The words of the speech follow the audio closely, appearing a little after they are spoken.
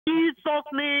Jesus'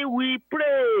 name we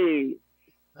pray.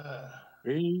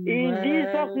 In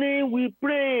Jesus' name we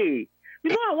pray. You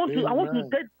know, I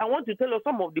want to tell us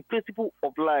some of the principles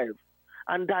of life,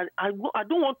 and that I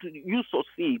don't want to use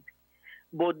succeed,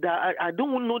 but that I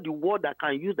don't know the word that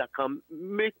can use that can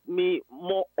make me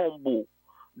more humble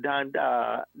than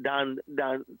I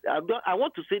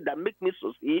want to say that make me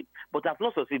succeed, but I've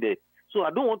not succeeded. So I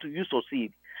don't want to use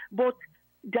succeed. But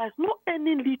there's no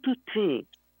any little thing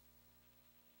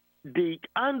they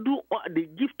undo or they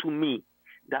give to me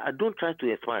that I don't try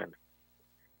to expand.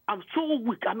 I'm so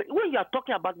weak. I mean, when you are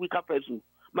talking about weaker person,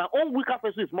 my own weaker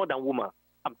person is more than woman.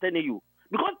 I'm telling you.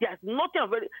 Because there's nothing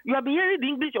very. You have been hearing the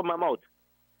English of my mouth.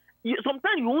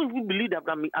 Sometimes you won't even believe that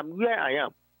I'm where I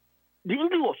am. The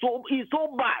English is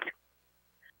so bad.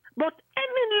 But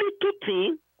any little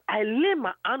thing I lay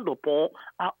my hand upon,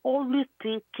 I always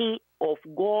thinking of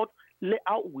God,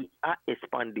 how we are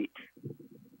expanded.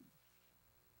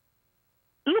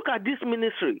 Look at this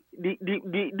ministry,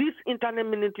 this internet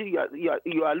ministry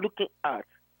you are looking at.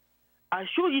 I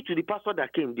show you to the pastor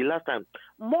that came the last time.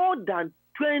 More than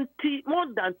 20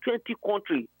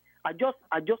 countries. I just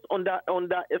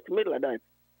underestimate like that.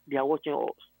 They are watching us.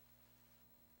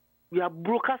 We are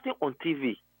broadcasting on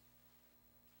TV.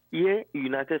 Here in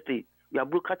United States, we are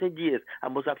broadcasting GS. I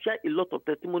must have shared a lot of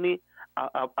testimony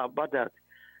about that.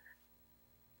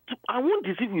 I won't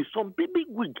deceive you. Some baby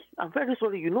wig. I'm very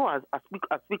sorry. You know, I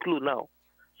speak low now.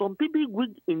 Some baby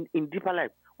wig in deeper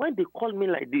life. When they call me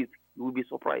like this, you will be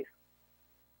surprised.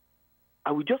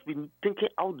 I will just be thinking,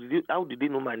 how did they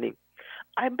know my name?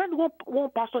 I met one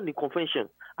pastor in the convention.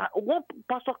 One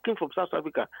pastor came from South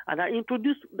Africa, and I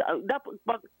introduced that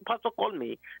pastor called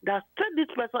me. That said, this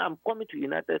person, I'm coming to the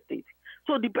United States.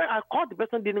 So I called the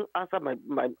person, didn't answer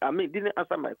didn't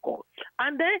answer my call,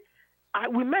 and then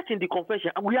we met in the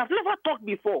convention, and we have never talked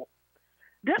before.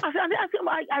 Then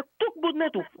I took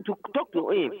boldness to talk to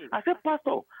him. I said,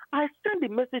 Pastor, I sent the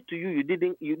message to you. You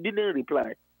didn't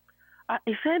reply.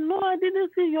 He said, no, I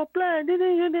didn't see your plan.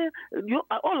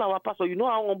 All our pastors, you know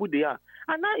how humble they are.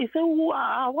 And now he said,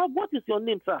 what is your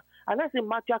name, sir? And I said,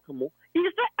 Matthew Akanmu. He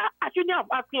said, I shouldn't have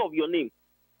asked you of your name.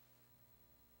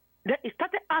 Then he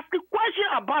started asking questions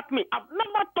about me. I've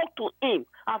never talked to him.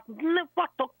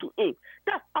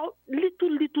 That's how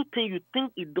little thing you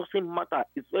think it doesn't matter.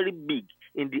 It's very big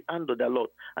in the hand of the Lord.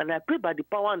 And I pray by the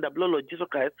power and the blood of Jesus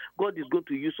Christ, God is going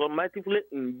to use so mightily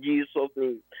in Jesus'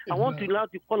 name. I want to now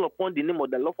to call upon the name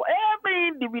of the Lord for every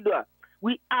individual.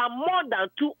 We are more than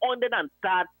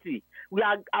 230. We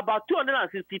are about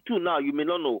 262 now. You may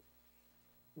not know.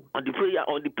 On the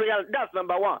prayer, that's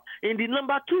number one. In the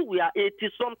number two, we are 80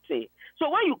 something. So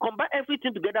when you combine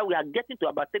everything together, we are getting to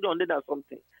about 300 and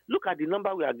something. Look at the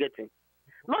number we are getting.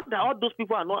 Not that all those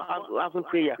people are not having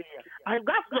prayer. I've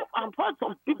heard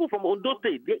some people from Ondo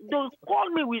State. They call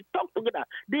me, we talk together.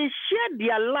 They share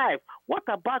their life. What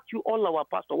about you, all our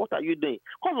pastors? What are you doing?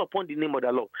 Call upon the name of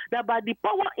the Lord. That by the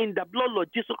power in the blood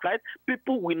of Jesus Christ,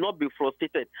 people will not be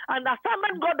frustrated. And the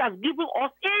assignment God has given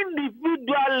us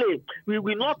individually, we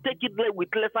will not take it with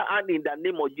lesser hand in the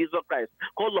name of Jesus Christ.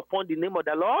 Call upon the name of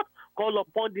the Lord. Call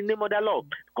upon the name of the Lord.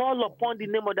 Call upon the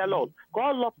name of the Lord.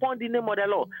 Call upon the name of the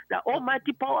Lord. The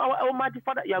Almighty power, our Almighty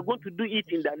Father, you are going to do it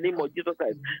in the name of Jesus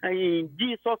Christ. And in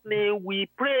Jesus' name we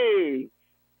pray.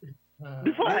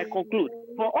 Before I conclude,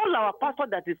 for all our pastor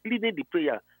that is leading the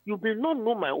prayer, you will not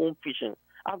know my own vision.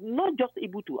 I'm not just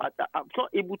able to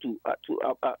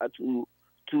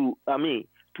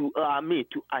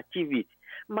achieve it.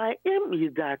 My aim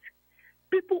is that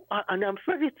people, and I'm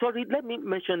very sorry, let me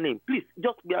mention name. Please,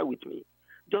 just bear with me.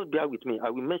 Just bear with me. I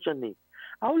will mention name.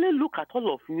 I only look at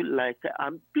all of you like,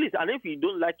 please, and if you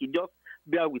don't like it, just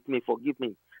bear with me, forgive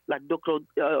me. Like Dr.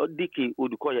 D.K.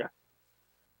 Odukoya.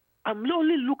 I'm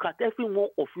only look at every one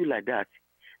of you like that.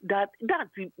 That's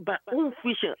my own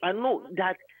vision. I know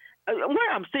that when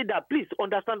I'm saying that, please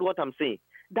understand what I'm saying.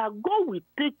 That God will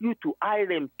take you to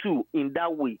IRM too in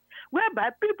that way. Whereby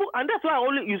people, and that's why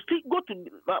you still go to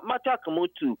Matthew Akanmu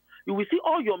too. You will see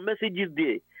all your messages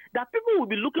there. That people will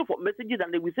be looking for messages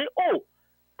and they will say, oh,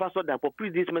 Pastor Dapo,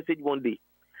 preach this message one day.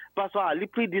 Pastor Ali,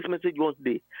 preach this message one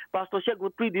day. Pastor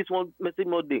Shegun, preach this one message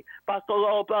one day. Pastor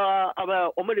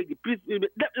Omeregi, preach.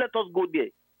 Let us go there.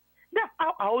 That's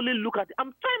how I only look at it.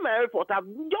 I'm trying my effort.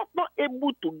 I'm just not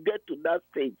able to get to that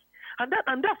stage. And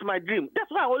that's my dream. That's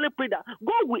why I only pray that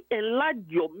God will enlarge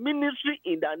your ministry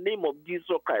in the name of Jesus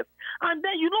Christ. And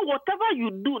then, whatever you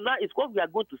do now is what we are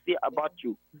going to say about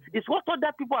you. It's what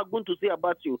other people are going to say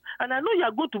about you. And I know you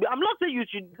are going to be, I'm not saying you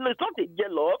should, it's not a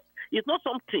jealous, it's not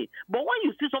something. But when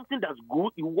you see something that's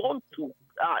good, you want to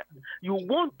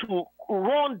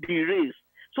run the race.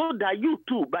 so that you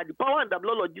too, by the power and the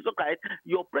blood of Jesus Christ,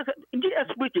 your presence, Jesus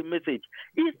preached a message.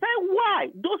 He said, why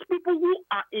those people who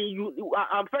are in you,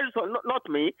 I'm very sorry, not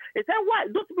me. He said, why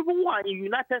those people who are in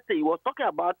United States, he was talking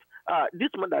about this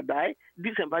man that died,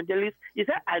 this evangelist. He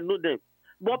said, I know them.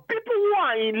 But people who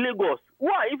are in Lagos, who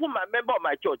are even my member of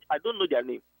my church, I don't know their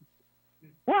name.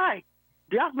 Why?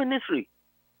 They have ministry,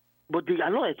 but they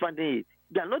are not expanding it.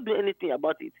 They are not doing anything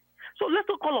about it. So let's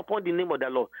call upon the name of the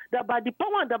Lord, that by the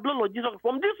power and the blood of Jesus,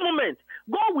 from this moment,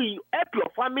 God will help your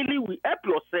family, will help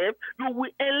yourself, you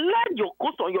will enlarge your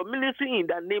course on your ministry in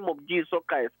the name of Jesus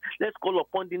Christ. Let's call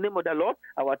upon the name of the Lord.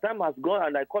 Our time has gone,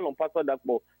 and I call on Pastor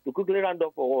Dakmo to quickly round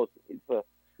up for us.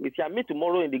 We shall meet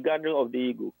tomorrow in the gathering of the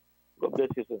eagle. God bless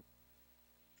you, sir.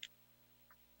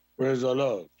 Praise the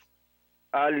Lord.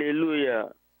 Hallelujah.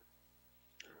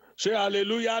 Say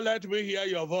hallelujah, let me hear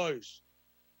your voice.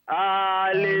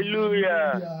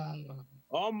 Hallelujah.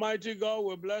 Almighty God,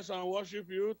 we bless and worship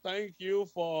you. Thank you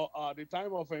for the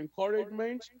time of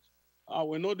encouragement.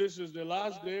 We know this is the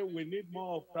last day. We need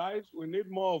more of Christ. We need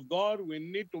more of God. We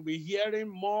need to be hearing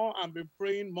more and be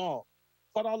praying more.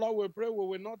 Father, Lord, we pray we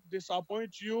will not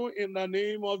disappoint you in the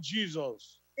name of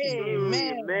Jesus.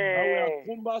 Amen. We are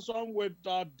cumbersome with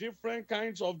different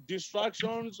kinds of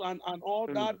distractions and all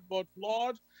that, but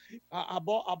Lord,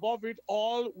 above it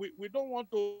all, we don't want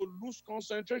to lose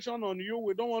concentration on you.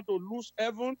 We don't want to lose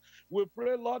heaven. We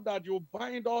pray, Lord, that you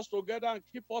bind us together and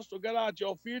keep us together at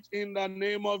your feet in the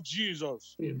name of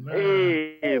Jesus.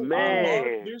 Amen.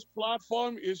 Lord, this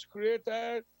platform is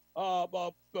created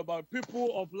by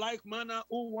people of like manner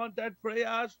who wanted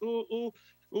prayers, who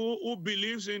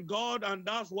believes in God, and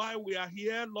that's why we are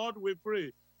here. Lord, we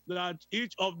pray that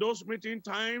each of those meeting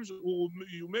times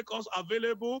you make us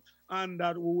available, and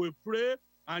that we will pray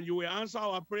and you will answer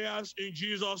our prayers in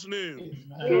Jesus' name.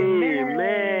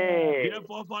 Amen.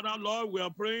 Therefore, Father, Lord, we are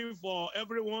praying for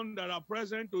everyone that are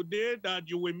present today, that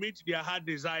you will meet their heart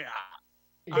desire.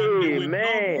 And they will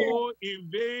not go in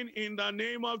vain in the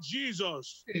name of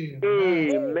Jesus.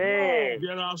 Amen.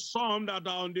 There are some that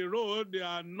are on the road, they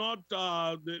are not,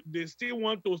 they still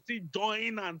want to still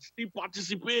join and still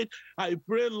participate. I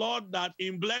pray, Lord, that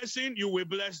in blessing, you will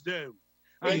bless them.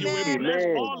 And you will bless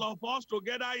all of us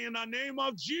together in the name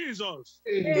of Jesus.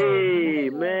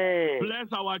 Amen.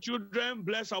 Bless our children,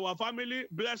 bless our family,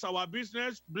 bless our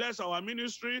business, bless our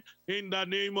ministry in the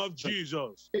name of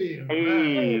Jesus. Amen.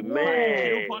 Thank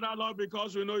you, Father, Lord,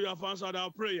 because we know you have answered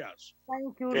our prayers.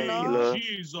 Thank you, In Lord.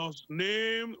 Jesus'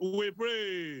 name we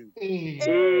pray.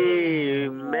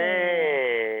 Amen.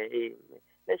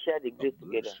 Let's share the grace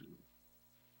together.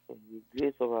 The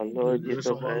grace of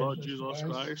our Lord Jesus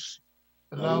Christ,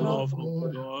 the love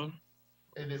of God,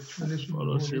 and the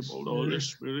fellowship of the Holy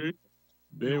Spirit,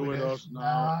 be with us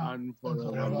now and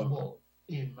forevermore.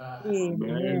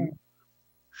 Amen.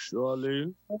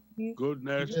 Surely,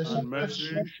 goodness and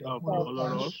mercy shall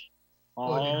follow us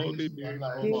all the days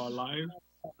of our lives,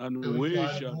 and we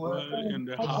shall dwell in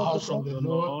the house of the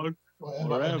Lord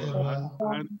forever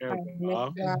and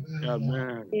ever.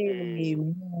 Amen.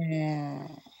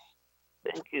 Amen.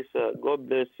 Thank you, sir. God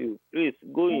bless you. Please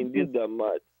go in this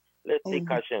Gamad. Let's take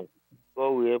action.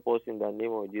 God will help us in the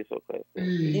name of Jesus Christ.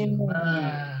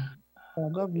 Amen.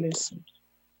 God bless you.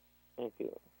 Thank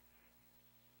you.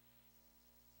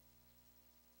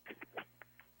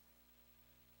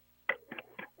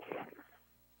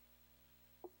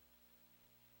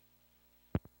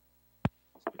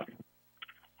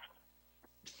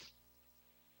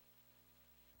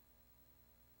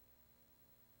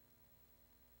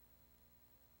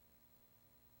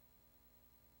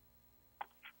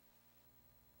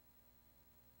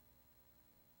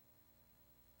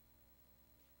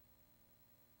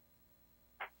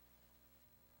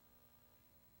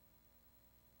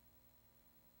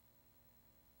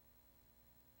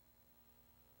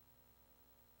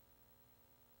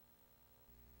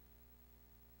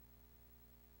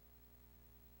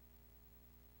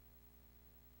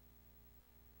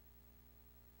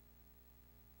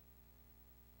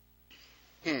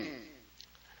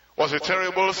 Was a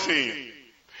terrible thing.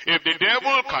 If the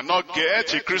devil cannot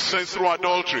get a Christian through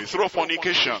adultery, through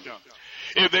fornication,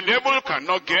 if the devil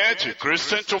cannot get a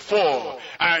Christian to fall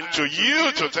and to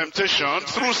yield to temptation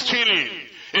through stealing,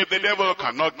 if the devil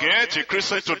cannot get a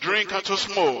Christian to drink and to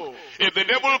smoke, if the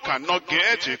devil cannot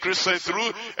get a Christian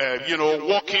through,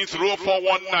 walking through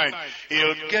 419,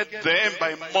 he'll get them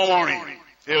by murmuring.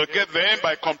 He'll get them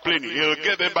by complaining. He'll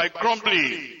get them by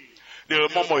grumbling. They'll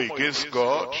murmur against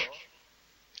God,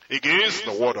 against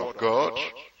the word of God,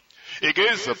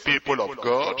 against the people of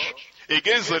God,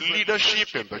 against the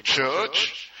leadership in the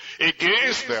church,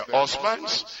 against their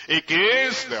husbands,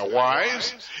 against their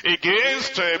wives,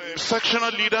 against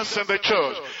sectional leaders in the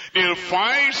church. They'll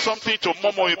find something to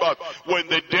murmur about. When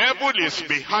the devil is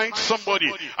behind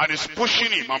somebody and is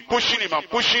pushing him and pushing him and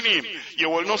pushing him, you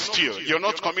will not steal, you will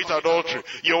not commit adultery,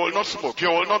 you will not smoke, you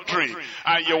will not drink,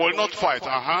 and you will not fight.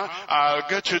 I'll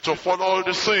get you to follow all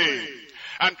the same.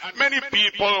 And many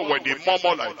people, when they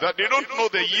murmur like that, they don't know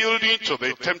they're yielding to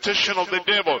the temptation of the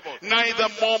devil. Neither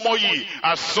murmur ye,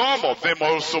 as some of them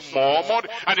also murmured,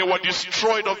 and they were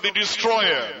destroyed of the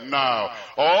destroyer. Now,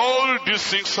 all these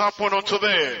things happen unto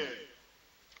them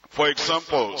for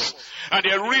examples, and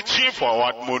they are reaching for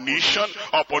our admonition,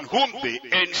 upon whom the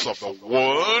ends of the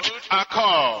world are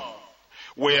come.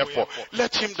 Wherefore,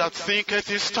 let him that thinketh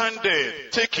he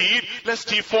standeth take heed lest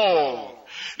he fall.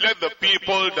 Let the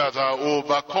people that are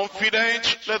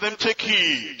overconfident, let them take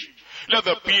heed. Let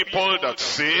the people that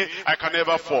say, I can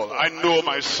never fall, I know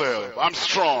myself, I'm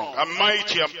strong, I'm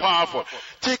mighty, I'm powerful,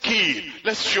 take heed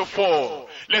lest you fall.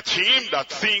 Let him that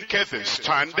thinketh he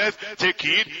standeth take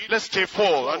heed lest he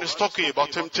fall. And he's talking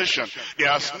about temptation. There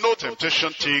has no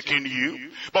temptation taken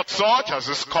you, but such as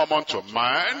is common to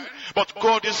man. But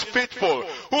God is faithful,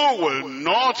 who will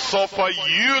not suffer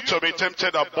you to be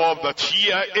tempted above that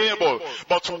ye are able,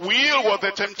 but will with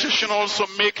the temptation also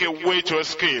make a way to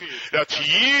escape, that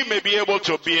ye may be able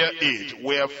to bear it.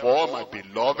 Wherefore, my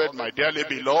beloved, my dearly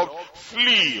beloved,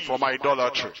 flee from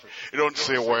idolatry. You don't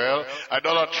say, well,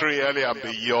 idolatry, really, I'm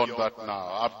beyond that now.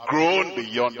 I've grown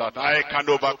beyond that. I can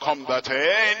overcome that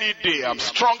any day. I'm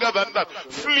stronger than that.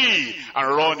 Flee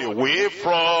and run away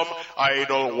from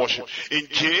idol worship. In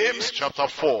James chapter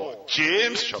 4,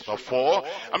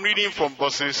 I'm reading from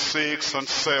verses 6 and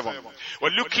 7. We're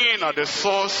looking at the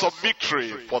source of victory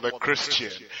for the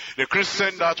Christian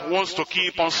that wants to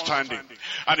keep on standing,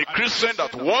 and the Christian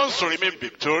that wants to remain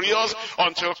victorious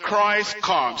until Christ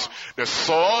comes. The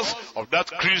source of that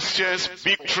Christian's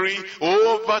victory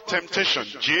over temptation.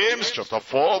 James chapter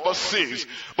 4 verse 6,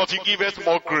 but he giveth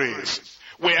more grace.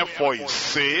 Wherefore he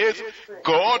saith,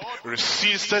 God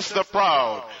resisteth the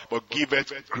proud, but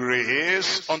giveth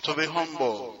grace unto the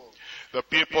humble. The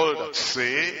people that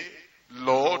say,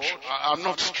 Lord, I'm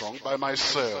not strong by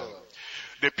myself.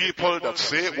 The people that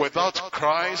say, without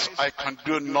Christ I can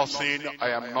do nothing, I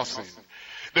am nothing.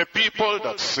 The people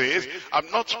that say, I'm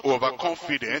not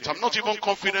overconfident, I'm not even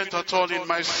confident at all in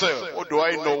myself. What do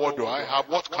I know? What do I have?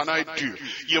 What can I do?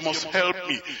 You must help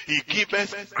me. He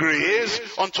giveth grace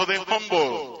unto the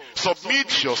humble.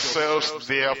 Submit yourselves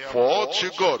therefore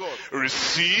to God.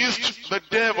 Resist the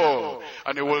devil,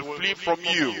 and he will flee from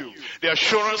you. The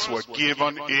assurance we're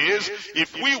given is,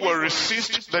 if we will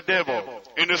resist the devil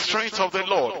in the strength of the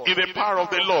Lord, in the power of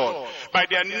the Lord, by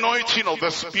the anointing of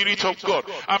the Spirit of God,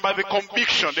 and by the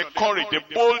conviction, the courage, the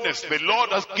boldness the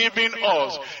Lord has given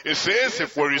us, it says,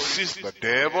 if we resist the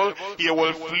devil, he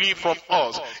will flee from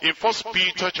us. In 1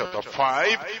 Peter chapter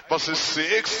 5, verses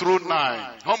 6 through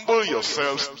 9, humble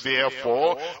yourselves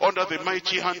therefore under the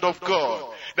mighty hand of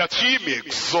God, that he may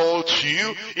exalt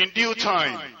you in due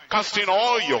time, casting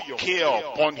all your care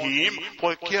upon him,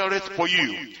 for he careth for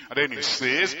you. And then he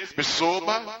says, be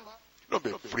sober, don't be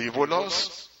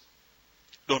frivolous,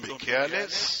 don't be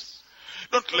careless.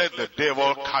 Don't let the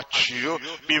devil catch you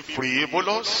being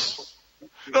frivolous.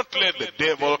 Don't let the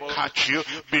devil catch you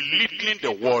belittling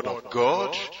the word of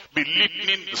God,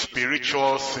 belittling the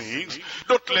spiritual things.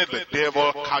 Don't let the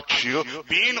devil catch you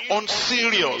being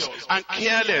unserious and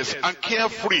careless and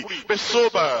carefree. Be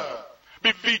sober,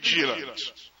 be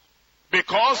vigilant.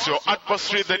 Because your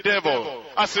adversary, the devil,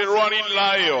 as a roaring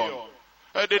lion,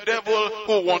 the devil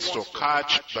who wants to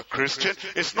catch the Christian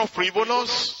is not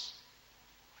frivolous.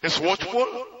 He's watchful.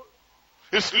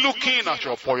 He's looking at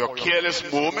you for your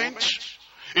careless moment.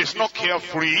 He's not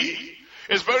carefree.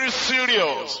 He's very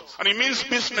serious. And he means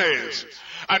business.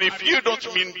 And if you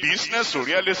don't mean business, to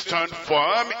really stand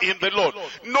firm in the Lord,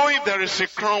 knowing there is a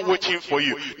crown waiting for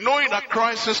you, knowing that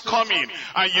Christ is coming,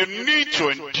 and you need to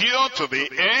endure to the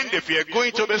end if you are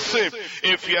going to be saved.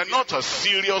 If you are not as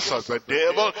serious as the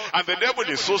devil, and the devil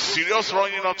is so serious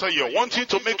running after you, wanting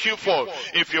to make you fall,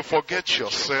 if you forget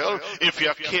yourself, if you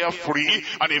are carefree,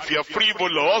 and if you are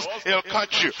frivolous, he'll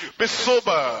catch you. Be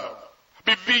sober.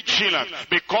 Be vigilant,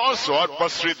 because your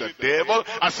adversary the devil,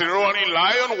 as a roaring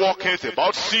lion, walketh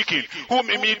about seeking whom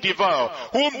he may devour.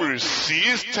 Whom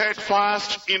resist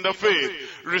steadfast in the faith.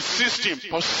 Resist him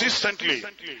persistently.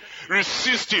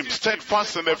 Resist him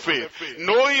steadfast in the faith,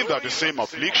 knowing that the same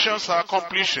afflictions are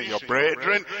accomplished in your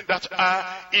brethren that are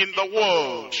in the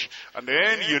world. And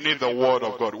then you need the word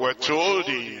of God. We're told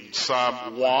in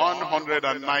Psalm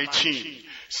 119,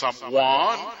 Psalm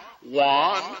 1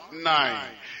 1:9.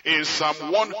 In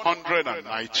Psalm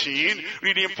 119,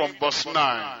 reading from verse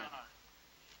 9.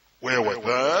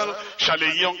 Wherewithal shall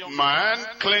a young man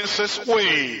cleanse his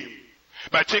way?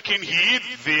 By taking heed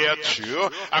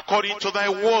thereto, according to thy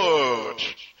word.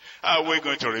 Are we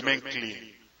going to remain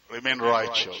clean, remain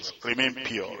righteous, remain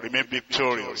pure, remain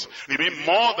victorious, remain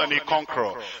more than a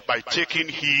conqueror by taking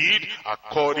heed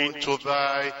according to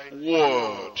thy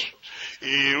word?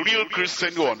 A real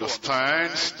Christian who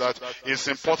understands that it's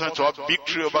important to have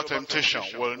victory over temptation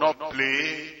will not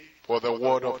play for the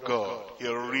word of God.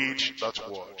 He'll read that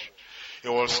word. He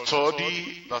will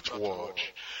study that word.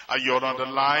 And you'll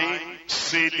underline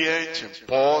salient,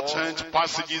 important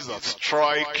passages that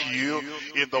strike you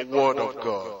in the word of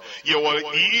God. You will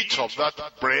eat of that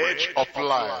bread of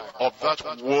life, of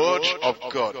that word of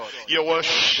God. You will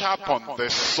sharpen the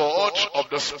sword of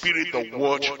the Spirit, the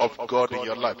word of God in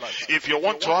your life. If you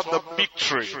want to have the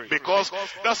victory, because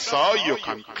that's how you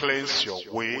can cleanse your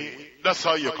way. That's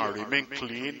how you can remain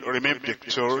clean, remain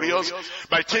victorious,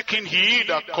 by taking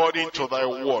heed according to thy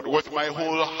word. With my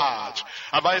whole heart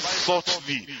have I sought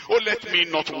thee. Oh, let me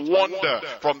not wander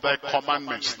from thy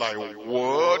commandments. Thy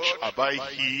word have I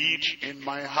hid in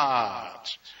my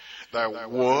heart. Thy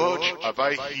word have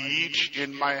I hid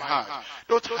in my heart.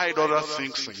 Don't hide other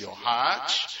things in your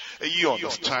heart. You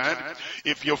understand?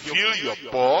 If you fill your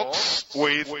box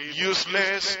with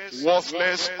useless,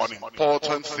 worthless,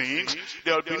 unimportant things,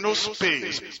 there will be no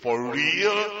space for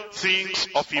real things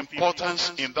of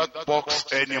importance in that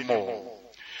box anymore.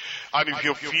 And if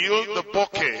you fill the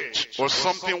bucket with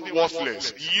something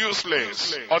worthless,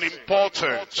 useless,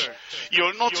 unimportant,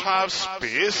 you'll not have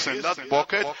space in that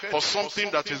bucket for something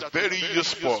that is very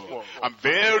useful and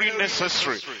very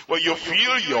necessary. When you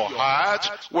fill your heart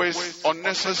with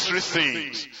unnecessary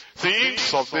things,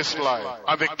 things of this life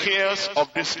and the cares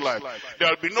of this life, there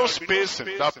will be no space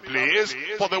in that place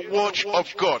for the word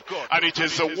of God. And it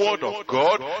is the word of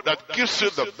God that gives you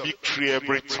the victory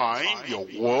every time. Your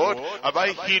word have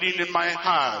I hidden in my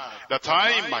heart, that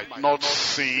I might not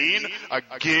sin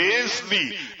against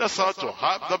thee. That's how to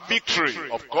have the victory.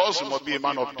 Of course, you must be a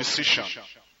man of decision,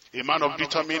 a man of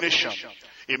determination,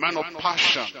 a man of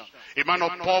passion, a man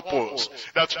of purpose,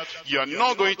 that you are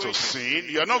not going to sin,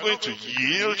 you are not going to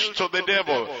yield to the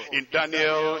devil. In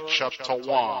Daniel chapter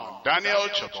 1, Daniel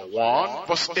chapter 1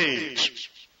 verse 8.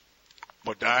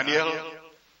 But Daniel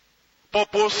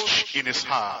purposed in his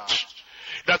heart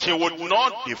that he would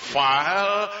not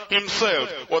defile himself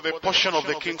with a portion of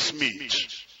the king's meat.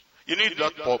 You need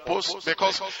that purpose,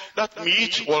 because that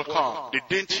meat will come, the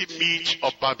dainty meat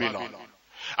of Babylon,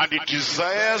 and the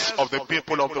desires of the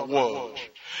people of the world,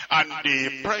 and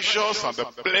the pressures and the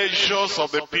pleasures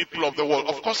of the people of the world.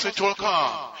 Of course it will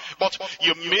come. But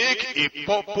you make a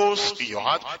purpose in your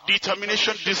heart,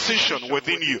 determination, decision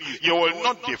within you. You will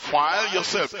not defile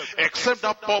yourself. Except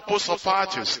that purpose of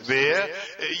heart is there,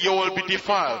 you will be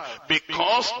defiled.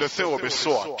 Because the thing will be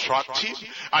so attractive,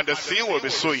 and the thing will be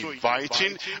so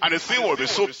inviting, and the thing will be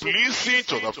so pleasing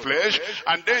to the flesh,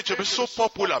 and then it will be so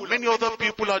popular. Many other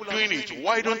people are doing it.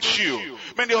 Why don't you?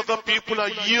 Many other people are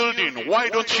yielding. Why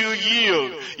don't you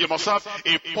yield? You must have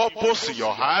a purpose in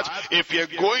your heart if you're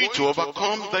going to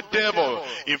overcome the devil.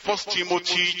 In 1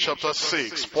 Timothy chapter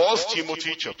 6, 1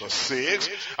 Timothy chapter 6,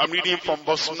 I'm reading from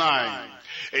verse 9.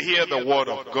 Here the word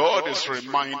of God is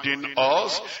reminding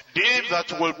us, they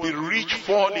that will be rich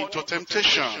fall into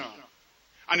temptation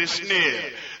and it's near.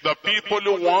 The people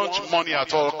who want money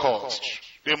at all costs,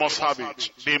 they must have it.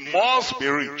 They must be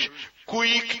rich.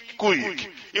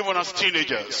 Quick, even as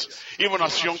teenagers, even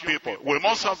as young people. We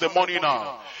must have the money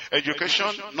now. Education,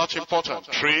 not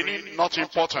important. Training, not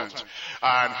important.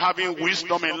 And having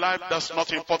wisdom in life, that's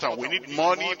not important. We need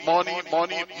money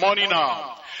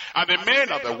now. And the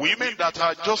men and the women that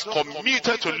are just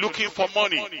committed to looking for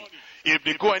money, if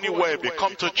they go anywhere, if they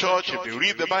come to church, if they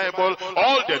read the Bible,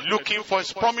 all they're looking for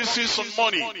is promises on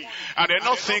money. And they're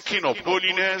not thinking of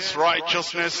holiness,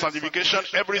 righteousness, sanctification.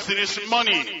 Everything is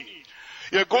money.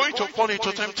 You're going to fall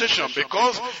into temptation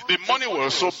because the money will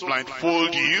so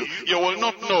blindfold you, you will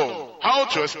not know how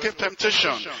to escape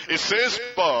temptation. It says,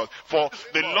 but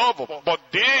they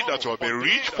that will be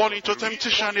rich fall into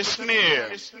temptation is near,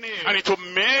 and into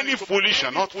many foolish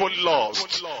and hurtful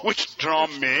lusts, which draw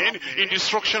men in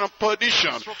destruction and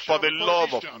perdition. For the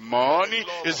love of money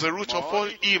is the root of all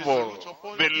evil.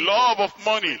 The love of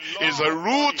money is the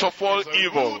root of all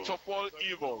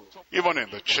evil. Even in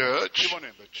the church,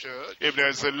 if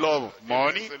there's a love of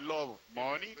money,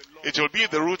 it will be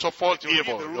the root of all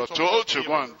evil. You're told to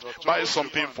go and buy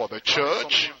something for the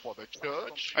church,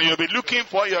 and you'll be looking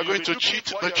for, you're going to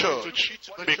cheat the church,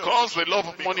 because the love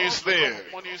of money is there,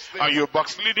 and you're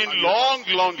backsliding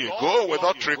long ago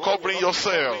without recovering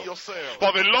yourself.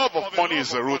 For the love of money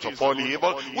is the root of all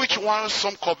evil, which while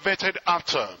some coveted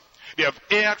after, they have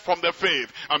erred from the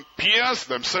faith, and pierced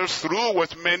themselves through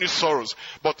with many sorrows.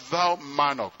 But thou,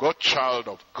 man of God, child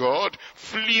of God,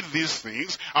 flee these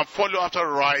things, and follow after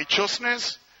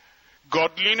righteousness,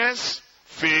 godliness,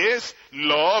 faith,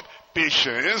 love,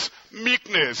 patience,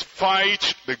 meekness.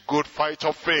 Fight the good fight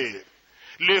of faith.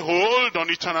 Lay hold on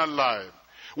eternal life,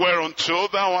 whereunto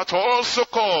thou art also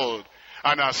called,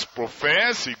 and hast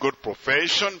professed a good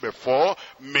profession before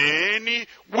many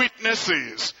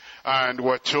witnesses. And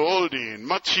we're told in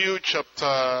Matthew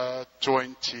chapter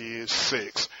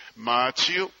 26,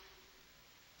 Matthew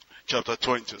chapter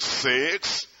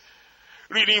 26,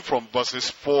 reading from verses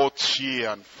 40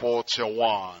 and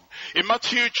 41. In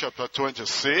Matthew chapter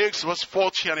 26, verse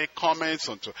 40, and he comments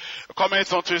unto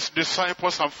his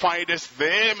disciples, and findeth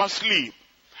them asleep,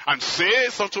 and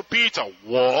says unto Peter,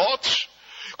 What?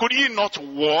 Could ye not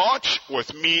watch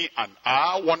with me an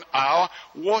hour, 1 hour?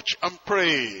 Watch and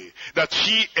pray, that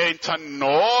ye enter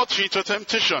not into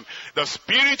temptation. The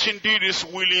spirit indeed is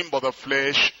willing, but the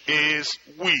flesh is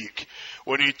weak.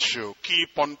 We need to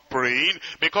keep on praying,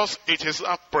 because it is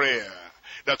a prayer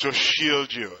that will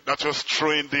shield you, that will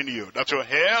strengthen you, that will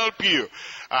help you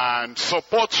and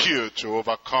support you to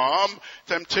overcome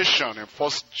temptation. In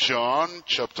 1 John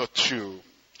chapter 2.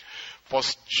 1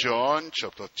 John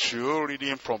chapter 2,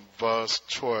 reading from verse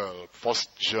 12. 1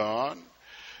 John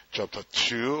chapter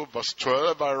 2, verse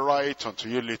 12, I write unto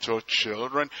you, little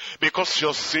children, because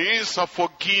your sins are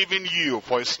forgiven you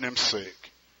for his name's sake.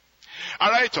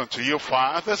 I write unto you,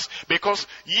 fathers, because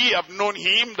ye have known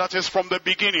him that is from the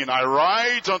beginning. I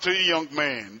write unto you, young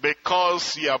men,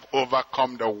 because ye have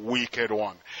overcome the wicked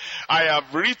one. I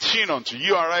have written unto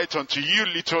you, I write unto you,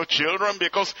 little children,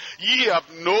 because ye have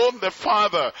known the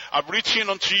Father. I've written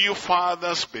unto you,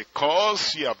 fathers,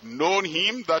 because ye have known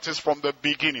him that is from the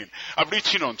beginning. I've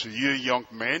written unto you, young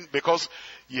men, because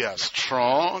ye are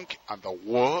strong, and the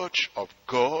word of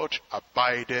God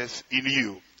abideth in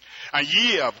you. And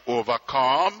ye have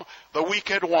overcome the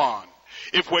wicked one.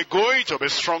 If we're going to be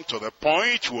strong to the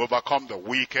point to overcome the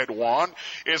wicked one,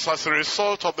 it's as a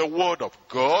result of the word of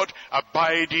God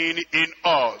abiding in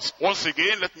us. Once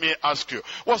again, let me ask you,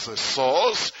 what's the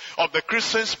source of the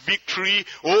Christian's victory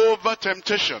over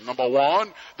temptation? Number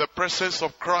one, the presence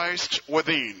of Christ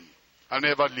within. I'll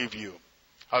never leave you.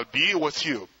 I'll be with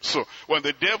you. So when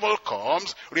the devil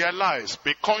comes, realize,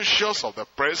 be conscious of the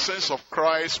presence of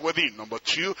Christ within. Number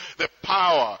two, the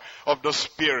power of the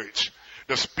Spirit.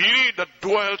 The Spirit that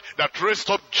dwelt, that raised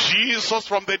up Jesus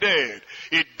from the dead.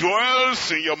 It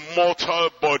dwells in your mortal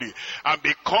body. And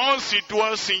because it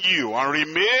dwells in you and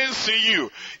remains in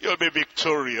you, you'll be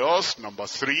victorious. Number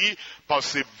three,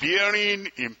 persevering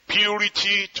in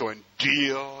purity to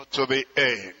endure to the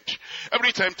end.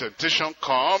 Every time temptation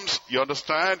comes, you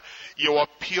understand, you were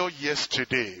pure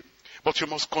yesterday, but you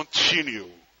must continue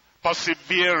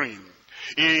persevering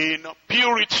in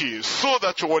purity so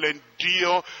that you will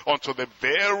endure unto the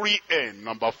very end.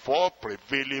 Number four,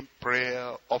 prevailing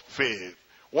prayer of faith.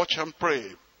 Watch and pray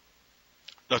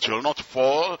that you will not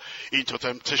fall into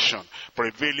temptation.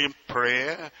 Prevailing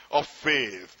prayer of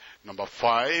faith. Number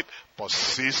five,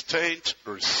 persistent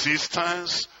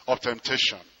resistance of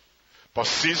temptation.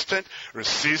 Persistent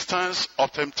resistance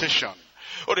of temptation.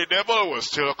 Oh, the devil will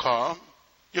still come.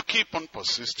 You keep on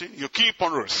persisting. You keep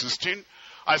on resisting.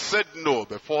 I said no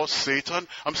before Satan.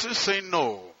 I'm still saying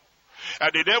no.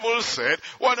 And the devil said,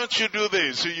 why don't you do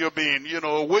this? You've been,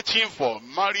 waiting for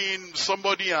marrying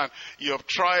somebody, and you have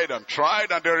tried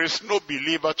and there is no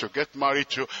believer to get married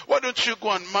to. Why don't you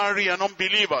go and marry an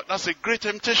unbeliever? That's a great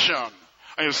temptation.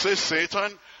 And you say,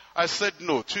 Satan, I said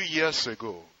no 2 years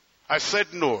ago. I said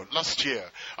no last year.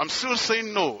 I'm still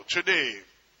saying no today.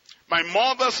 My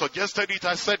mother suggested it,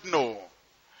 I said no.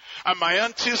 And my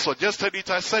auntie suggested it,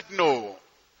 I said no.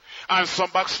 And some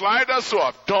backsliders who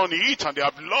have done it and they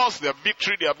have lost their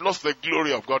victory, they have lost the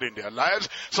glory of God in their lives.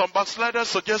 Some backsliders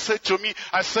suggested to me,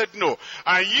 I said no.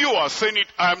 And you are saying it,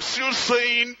 I'm still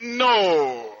saying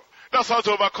no. That's how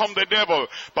to overcome the devil.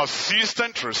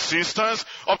 Persistent resistance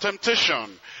of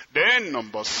temptation. Then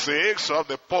number six, you have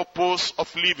the purpose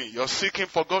of living. You're seeking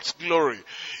for God's glory.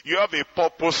 You have a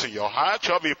purpose in your heart,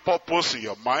 you have a purpose in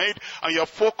your mind, and you're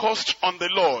focused on the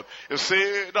Lord. You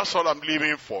say, that's all I'm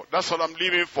living for. That's all I'm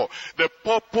living for. The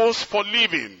purpose for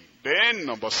living. Then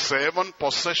number 7,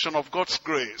 possession of God's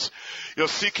grace. You're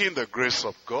seeking the grace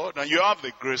of God, and you have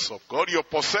the grace of God. You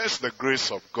possess the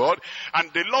grace of God,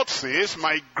 and the Lord says,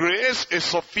 my grace is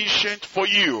sufficient for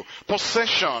you.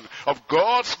 Possession of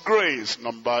God's grace.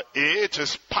 Number 8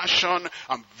 is passion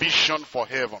and vision for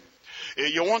heaven.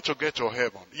 You want to get to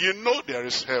heaven. You know there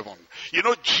is heaven. You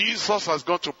know Jesus has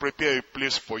gone to prepare a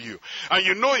place for you. And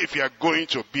you know if you are going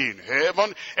to be in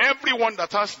heaven, everyone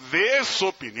that has their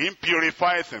soap in him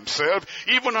purifies himself,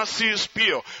 even as he is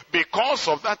pure, because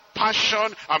of that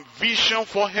passion and vision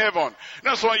for heaven.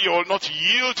 That's why you will not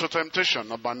yield to temptation.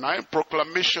 Number 9,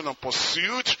 proclamation and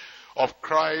pursuit of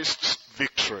Christ's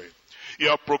victory. You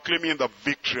are proclaiming the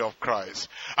victory of Christ.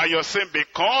 And you're saying,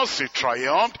 because he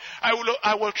triumphed,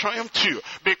 I will triumph too.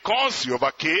 Because he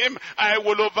overcame, I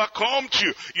will overcome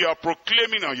too. You are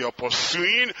proclaiming and you're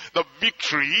pursuing the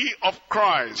victory of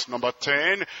Christ. Number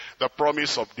 10, the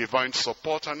promise of divine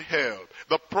support and help.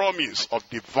 The promise of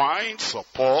divine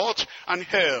support and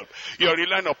help. You are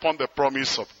relying upon the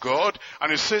promise of God,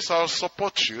 and it says, I'll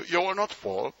support you. You will not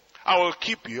fall. I will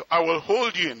keep you. I will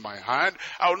hold you in my hand.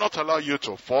 I will not allow you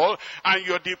to fall. And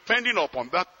you're depending upon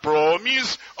that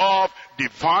promise of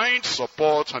divine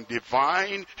support and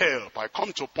divine help. I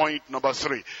come to point number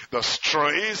 3. The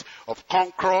strength of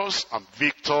conquerors and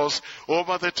victors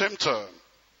over the tempter.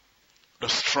 The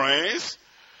strength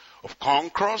of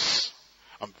conquerors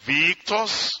and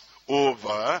victors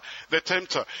over the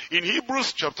tempter. In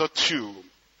Hebrews chapter 2,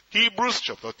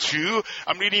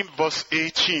 I'm reading verse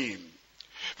 18.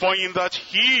 For in that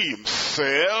he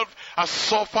himself has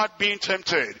suffered being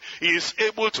tempted, he is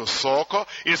able to succor,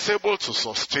 he is able to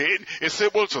sustain, he is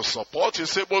able to support, he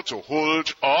is able to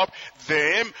hold up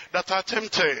them that are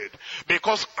tempted.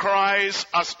 Because Christ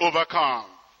has overcome.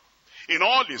 In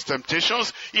all his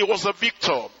temptations, he was a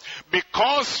victor.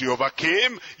 Because he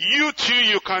overcame, you too,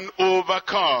 you can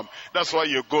overcome. That's why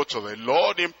you go to the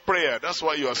Lord in prayer. That's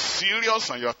why you are serious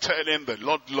and you're telling the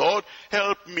Lord, Lord,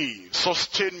 help me,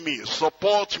 sustain me,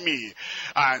 support me,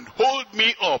 and hold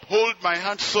me up, hold my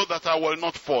hand so that I will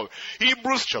not fall.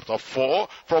 Hebrews chapter 4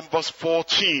 from verse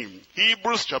 14.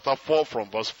 Hebrews chapter 4 from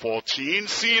verse 14.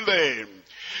 See then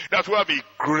that we have a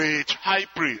great high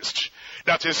priest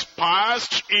that is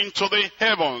passed into the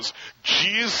heavens,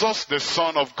 Jesus the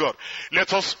Son of God.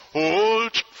 Let us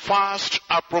hold fast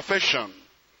our profession.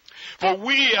 For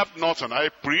we have not an high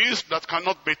priest that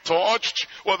cannot be touched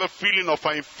with the feeling of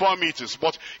our infirmities,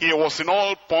 but he was in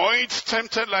all points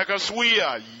tempted like as we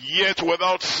are, yet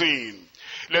without sin.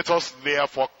 Let us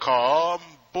therefore come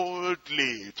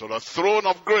boldly to the throne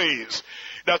of grace,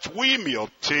 that we may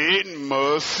obtain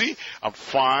mercy and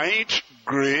find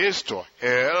grace to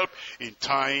help in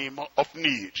time of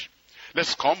need.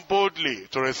 Let's come boldly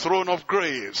to the throne of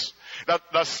grace.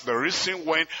 That's the reason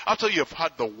when, after you've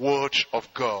had the word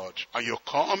of God, and you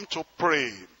come to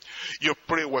pray, you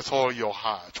pray with all your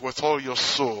heart, with all your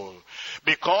soul.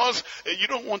 Because you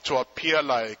don't want to appear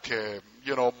like,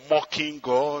 mocking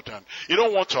God. And you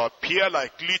don't want to appear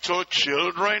like little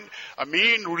children. I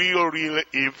mean, real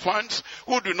infants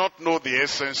who do not know the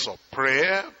essence of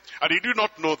prayer. And they do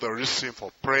not know the reason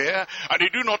for prayer. And they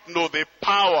do not know the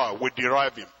power we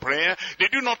derive in prayer. They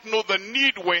do not know the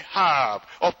need we have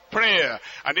of prayer.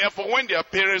 And therefore, when their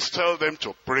parents tell them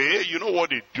to pray, you know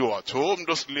what they do at home,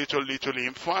 those little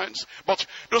infants. But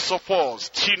those of us,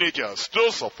 teenagers,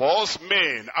 those of us,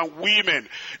 men and women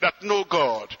that know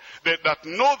God, that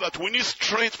know that we need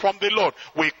strength from the Lord,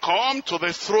 we come to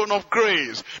the throne of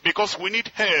grace because we need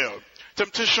help.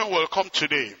 Temptation will come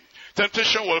today.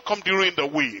 Temptation will come during the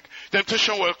week.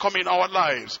 Temptation will come in our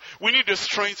lives. We need the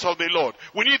strength of the Lord.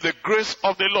 We need the grace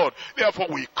of the Lord. Therefore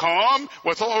we come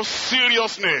with all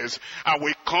seriousness, and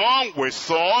we come with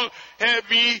all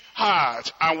heavy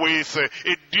heart, and with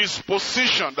a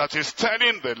disposition that is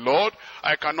telling the Lord,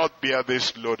 I cannot bear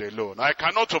this load alone. I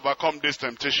cannot overcome this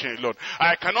temptation alone.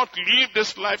 I cannot live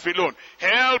this life alone.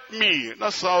 Help me.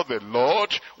 That's how the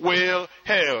Lord will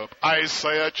help.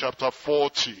 Isaiah chapter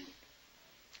 40.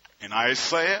 In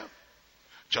Isaiah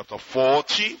chapter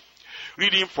 40,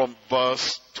 reading from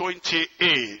verse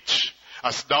 28.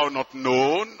 Hast thou not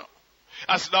known,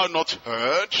 hast thou not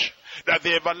heard, that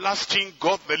the everlasting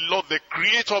God, the Lord, the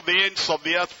creator of the ends of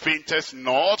the earth, fainteth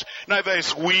not, neither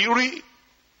is weary?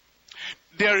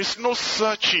 There is no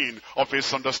searching of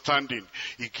his understanding.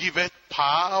 He giveth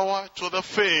power to the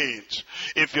faint.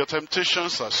 If your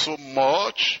temptations are so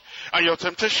much, and your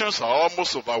temptations are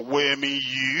almost overwhelming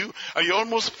you, and you're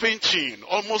almost fainting,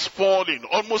 almost falling,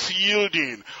 almost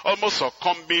yielding, almost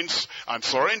succumbing and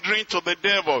surrendering to the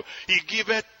devil, he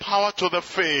giveth power to the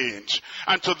faint.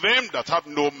 And to them that have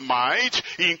no might,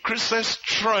 he increases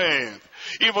strength.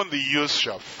 Even the youth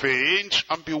shall faint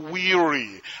and be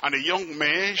weary, and the young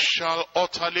men shall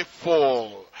utterly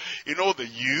fall. You know, the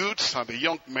youths and the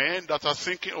young men that are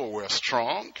thinking, oh, we're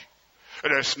strong.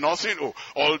 There's nothing. Oh,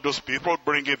 all those people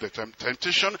bringing the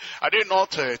temptation, are they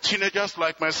not teenagers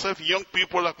like myself, young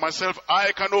people like myself?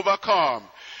 I can overcome.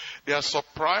 They are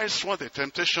surprised when the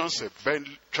temptations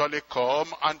eventually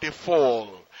come and they fall.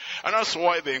 And that's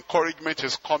why the encouragement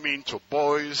is coming to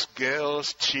boys,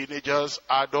 girls, teenagers,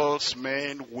 adults,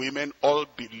 men, women, all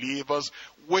believers.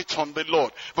 Wait on the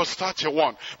Lord. Verse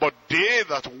 31. But they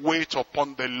that wait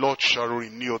upon the Lord shall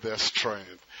renew their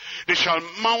strength. They shall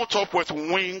mount up with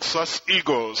wings as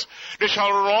eagles. They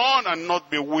shall run and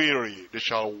not be weary. They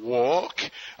shall walk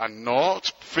and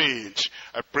not faint.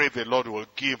 I pray the Lord will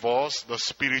give us the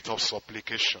spirit of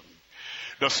supplication,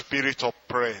 the spirit of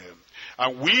prayer,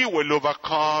 and we will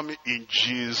overcome in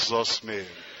Jesus' name.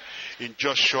 In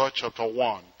Joshua chapter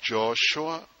 1,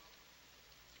 Joshua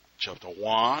chapter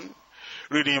 1,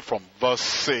 reading from verse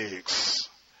 6.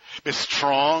 Be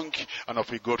strong and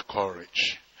of a good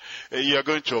courage. You are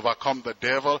going to overcome the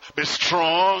devil. Be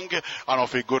strong and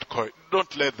of a good courage.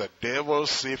 Don't let the devil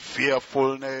see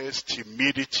fearfulness,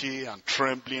 timidity, and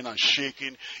trembling and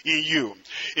shaking in you.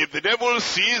 If the devil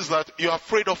sees that you are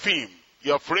afraid of him,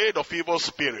 you're afraid of evil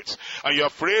spirits, and you're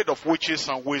afraid of witches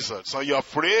and wizards, and you're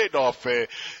afraid of,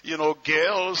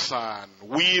 girls and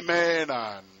women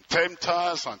and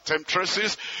tempters and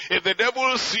temptresses. If the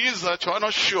devil sees that you are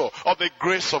not sure of the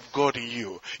grace of God in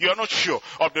you, you are not sure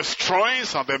of the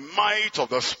strength and the might of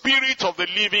the Spirit of the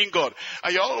living God,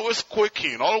 and you're always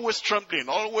quaking, always trembling,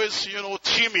 always,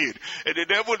 timid, and the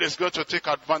devil is going to take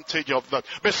advantage of that.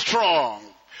 Be strong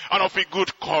and of a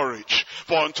good courage,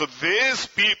 for unto these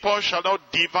people shall thou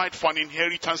divide for an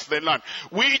inheritance the land,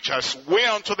 which I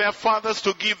swear unto their fathers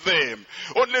to give them.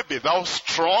 Only be thou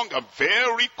strong and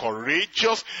very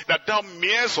courageous, that thou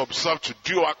mayest observe to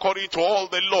do according to all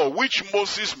the law which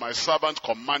Moses my servant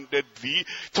commanded thee.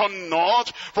 Turn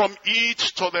not from it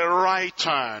to the right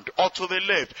hand or to the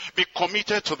left. Be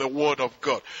committed to the word of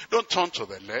God. Don't turn to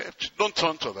the left, don't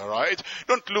turn to the right,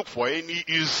 don't look for any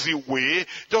easy way.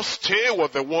 Just stay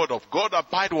with the word of God,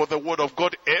 abide with the word of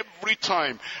God every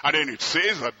time. And then it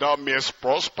says that thou mayest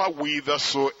prosper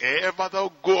whithersoever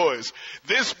thou goest.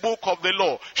 This book of the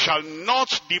law shall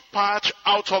not depart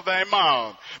out of thy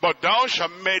mouth, but thou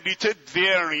shalt meditate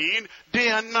therein day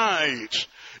and night.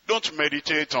 Don't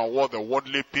meditate on what the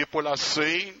worldly people are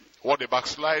saying, what the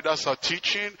backsliders are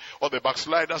teaching, what the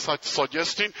backsliders are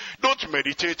suggesting. Don't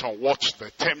meditate on what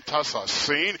the tempters are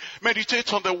saying.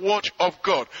 Meditate on the word of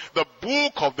God. The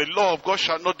book of the law of God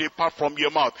shall not depart from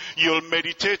your mouth. You'll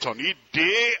meditate on it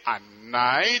day and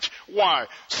night. Why?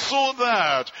 So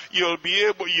that you'll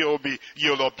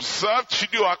observe to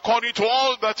do according to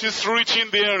all that is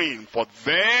written therein. For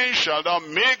then shall thou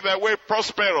make thy way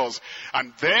prosperous,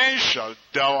 and then shalt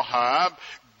thou have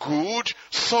good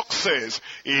success.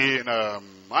 In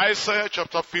Isaiah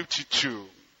chapter 52.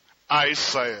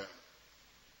 Isaiah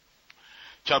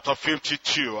chapter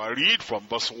 52. I read from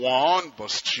verse 1,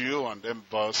 verse 2, and then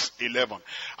verse 11.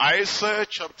 Isaiah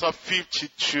chapter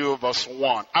 52, verse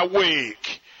 1.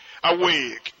 Awake,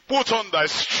 awake, put on thy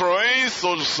strength,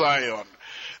 O Zion.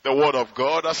 The word of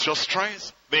God, that's your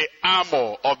strength. The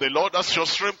armor of the Lord, that's your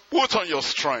strength. Put on your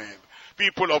strength,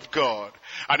 people of God.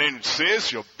 And then it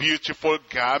says, your beautiful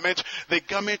garment, the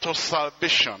garment of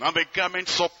salvation and the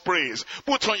garments of praise.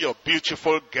 Put on your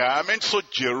beautiful garments, O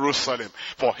Jerusalem,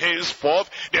 for henceforth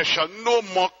there shall no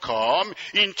more come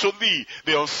into thee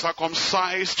the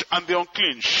uncircumcised and the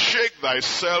unclean. Shake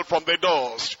thyself from the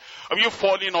dust. Have you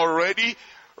fallen already?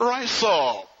 Rise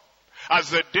up.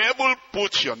 As the devil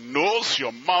puts your nose,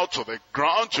 your mouth to the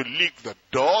ground to lick the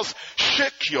dust,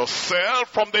 shake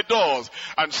yourself from the dust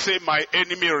and say, my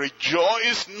enemy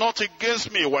rejoice not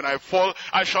against me. When I fall,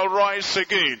 I shall rise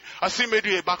again. As he made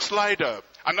you a backslider.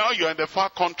 And now you are in the far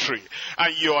country,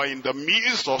 and you are in the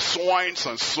midst of swines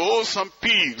and sows and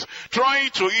pigs,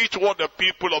 trying to eat what the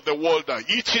people of the world are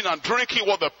eating and drinking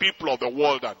what the people of the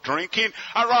world are drinking.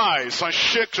 Arise and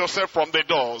shake yourself from the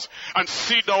dust, and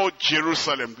see thou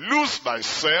Jerusalem, loose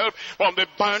thyself from the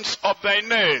bands of thy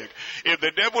neck. If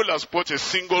the devil has put a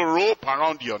single rope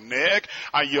around your neck,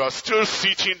 and you are still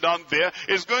sitting down there,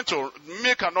 it's going to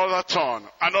make another turn,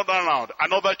 another round,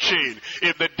 another chain.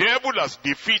 If the devil has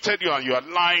defeated you and you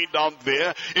are lying down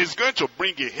there, is going to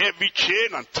bring a heavy chain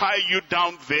and tie you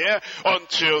down there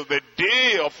until the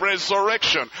day of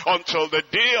resurrection, until the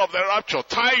day of the rapture.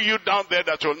 Tie you down there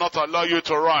that will not allow you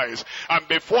to rise. And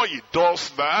before he does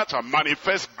that and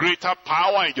manifests greater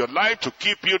power in your life to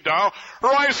keep you down,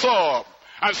 rise up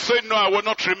and say, no, I will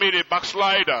not remain a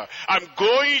backslider. I'm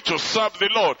going to serve the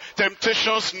Lord.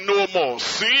 Temptations no more.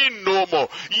 Sin no more.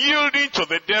 Yielding to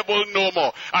the devil no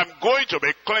more. I'm going to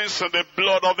be cleansed in the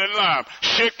blood of the Lamb.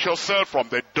 Shake yourself from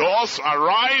the doors.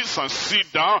 Arise and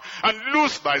sit down and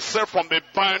loose thyself from the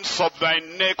bands of thy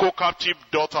neck, O captive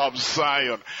daughter of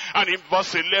Zion. And in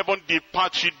verse 11,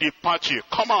 depart ye.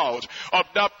 Come out of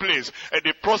that place. And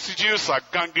the prostitutes are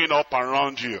ganging up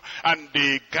around you. And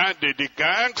the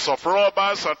gangs of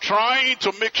robbers are trying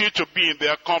to make you to be in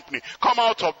their company. Come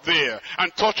out of there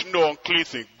and touch no unclean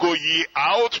thing. Go ye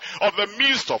out of the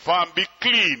midst of her and be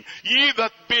clean, ye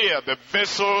that bear the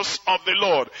vessels of the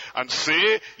Lord. And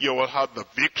say, you will have the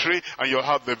victory, and you'll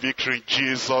have the victory in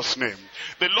Jesus' name.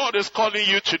 The Lord is calling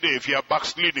you today. If you are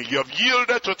backsliding, you have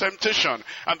yielded to temptation,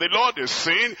 and the Lord is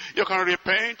saying, you can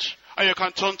repent, and you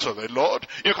can turn to the Lord.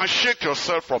 You can shake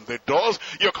yourself from the doors.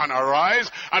 You can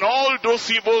arise. And all those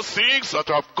evil things that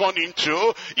you have gone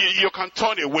into, you can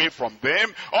turn away from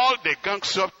them. All the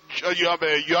gangs you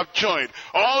have joined,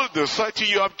 all the society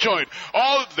you have joined,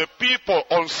 all the people,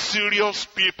 unserious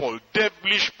people,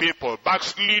 devilish people,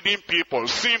 backsliding people,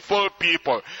 sinful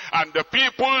people, and the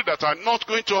people that are not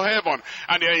going to heaven,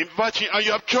 and they are inviting, and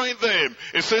you have joined them.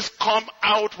 It says, come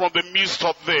out from the midst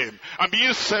of them, and be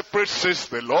ye separate, says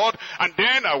the Lord, and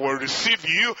then I will receive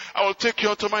you, I will take you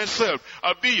unto myself.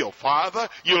 I'll be your father,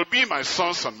 you'll be my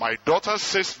sons and my daughters,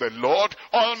 says the Lord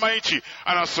Almighty.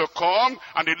 And as you come,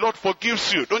 and the Lord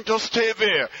forgives you, don't just stay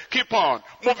there. Keep on,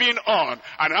 moving on,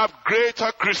 and have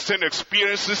greater Christian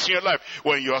experiences in your life.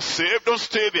 When you are saved, don't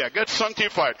stay there. Get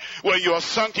sanctified. When you are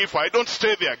sanctified, don't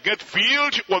stay there. Get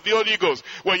filled with the Holy Ghost.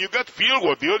 When you get filled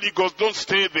with the Holy Ghost, don't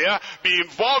stay there. Be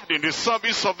involved in the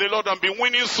service of the Lord and be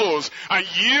winning souls. And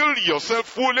yield yourself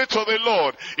fully to the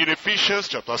Lord. In Ephesians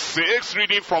chapter 6,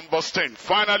 reading from verse 10.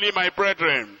 Finally, my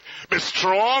brethren, be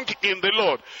strong in the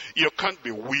Lord. You can't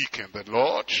be weak in the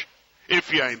Lord.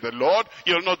 If you are in the Lord,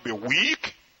 you'll not be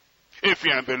weak. If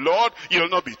you are in the Lord, you'll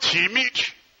not be timid.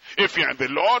 If you are in the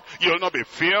Lord, you'll not be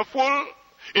fearful.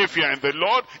 If you are in the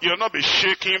Lord, you'll not be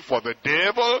shaking for the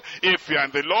devil. If you are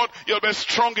in the Lord, you'll be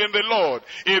strong in the Lord.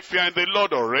 If you are in the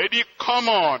Lord already, come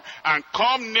on and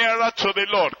come nearer to the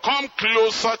Lord. Come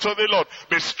closer to the Lord.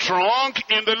 Be strong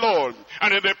in the Lord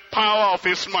and in the power of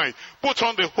his might. Put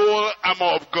on the whole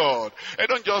armor of God. And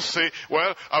don't just say,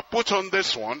 well, I put on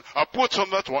this one, I put on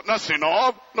that one. That's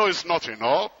enough. No, it's not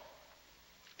enough.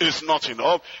 It's not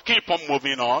enough. Keep on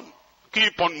moving on.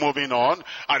 Keep on moving on.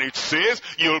 And it says,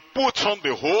 you'll put on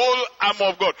the whole armor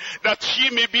of God, that ye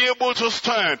may be able to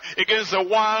stand against the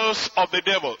wiles of the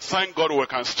devil. Thank God we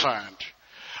can stand.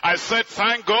 I said,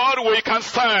 thank God we can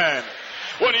stand.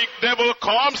 When the devil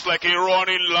comes like a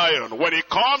roaring lion, when he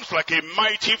comes like a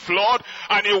mighty flood,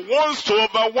 and he wants to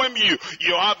overwhelm you,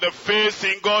 you have the faith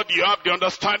in God, you have the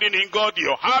understanding in God,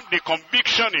 you have the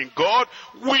conviction in God.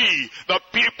 We, the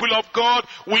people of God,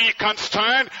 we can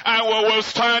stand, and we will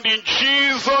stand in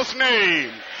Jesus'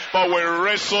 name. But we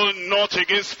wrestle not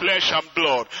against flesh and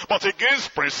blood, but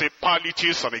against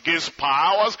principalities and against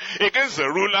powers, against the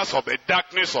rulers of the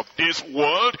darkness of this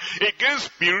world,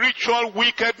 against spiritual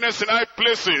wickedness in high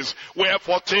places.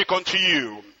 Wherefore take unto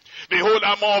you the whole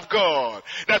armor of God,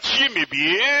 that ye may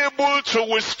be able to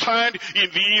withstand in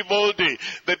the evil day.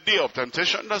 The day of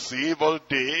temptation, that's the evil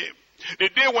day. The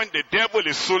day when the devil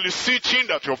is soliciting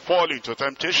that you fall into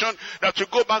temptation, that you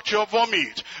go back to your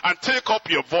vomit and take up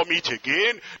your vomit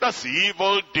again, that's the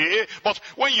evil day. But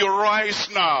when you rise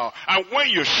now, and when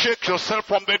you shake yourself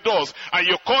from the doors, and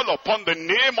you call upon the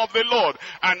name of the Lord,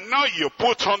 and now you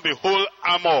put on the whole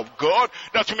armor of God,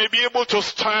 that you may be able to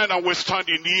stand and withstand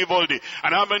in the evil day.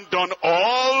 And having done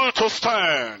all to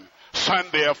stand, stand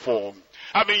therefore,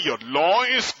 having your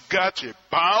loins girt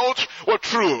about with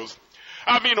truth,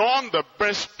 having on the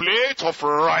breastplate of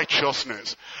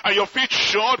righteousness, and your feet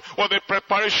shod with the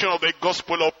preparation of the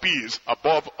gospel of peace.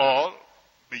 Above all,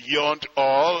 beyond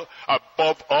all,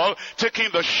 above all, taking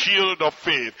the shield of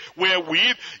faith,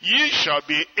 wherewith ye shall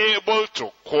be able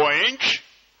to quench.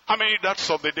 How many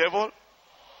darts of the devil?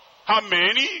 How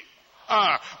many?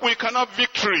 We can have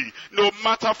victory no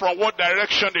matter from what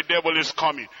direction the devil is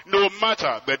coming. No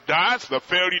matter the darts, the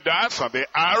fairy darts, and the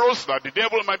arrows that the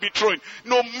devil might be throwing.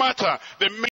 No matter, the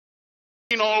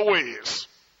main always.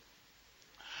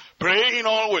 Praying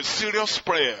always, serious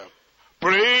prayer.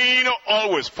 Praying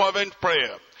always, fervent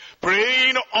prayer.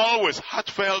 Praying always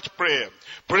heartfelt prayer.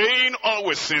 Praying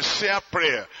always sincere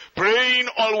prayer. Praying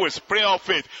always prayer of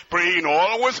faith. Praying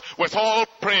always with all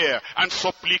prayer and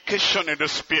supplication in the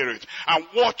Spirit. And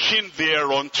watching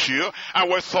thereunto.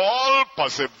 And with all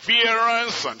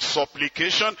perseverance and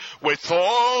supplication with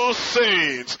all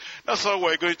saints. That's how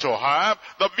we're going to have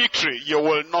the victory. You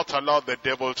will not allow the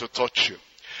devil to touch you.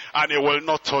 And he will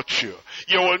not touch you.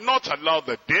 You will not allow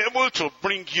the devil to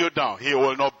bring you down. He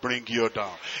will not bring you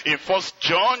down. In 1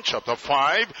 John chapter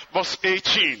 5 verse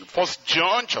 18. 1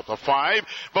 John chapter 5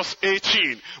 verse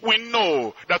 18. We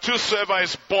know that whosoever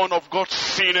is born of God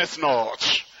sinneth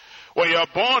not. When you are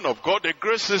born of God, the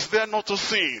grace is there not to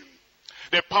sin.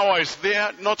 The power is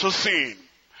there not to sin.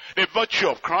 The virtue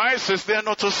of Christ is there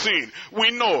not to sin.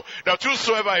 We know that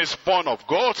whosoever is born of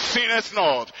God sinneth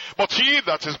not. But he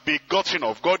that is begotten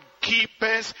of God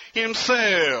keepeth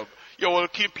himself. You will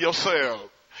keep yourself.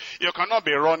 You cannot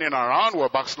be running around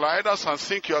with backsliders and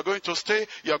think you are going to stay,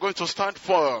 you are going to stand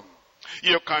firm.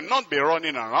 You cannot be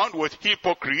running around with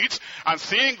hypocrites and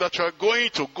think that you are going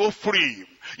to go free.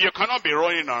 You cannot be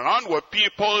running around with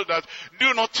people that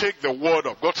do not take the word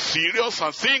of God serious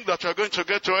and think that you are going to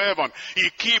get to heaven. He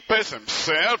keepeth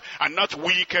himself, and that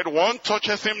wicked one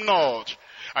toucheth him not.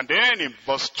 And then in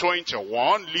verse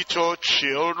 21, little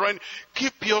children,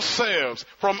 keep yourselves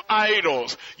from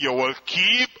idols. You will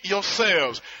keep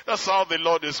yourselves. That's how the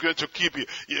Lord is going to keep you.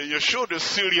 You show the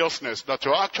seriousness that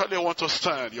you actually want to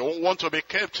stand. You want to be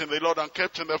kept in the Lord and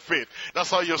kept in the faith.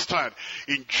 That's how you stand.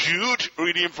 In Jude,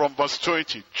 reading from verse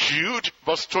 20. Jude,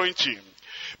 verse 20.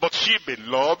 But ye,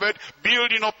 beloved,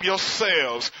 building up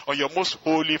yourselves on your most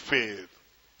holy faith,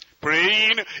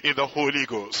 praying in the Holy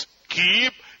Ghost.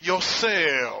 Keep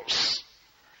yourselves.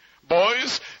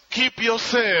 Boys, keep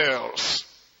yourselves.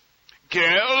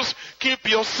 Girls, keep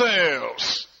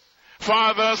yourselves.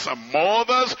 Fathers and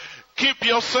mothers, keep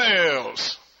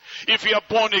yourselves. If you are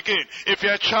born again, if you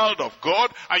are a child of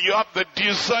God, and you have the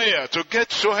desire to get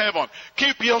to heaven,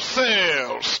 keep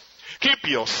yourselves. Keep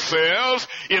yourselves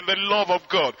in the love of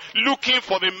God, looking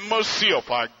for the mercy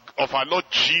of our Lord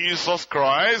Jesus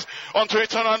Christ unto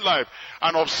eternal life.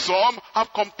 And of some,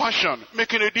 have compassion,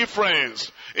 making a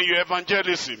difference in your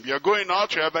evangelism. You're going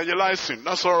out, you're evangelizing.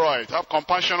 That's all right. Have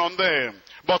compassion on them.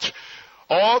 But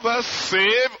others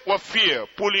save with fear,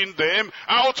 pulling them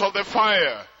out of the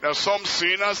fire. There are some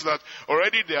sinners that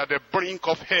already they are at the brink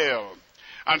of hell.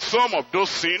 And some of those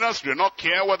sinners do not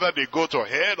care whether they go to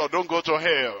hell or don't go to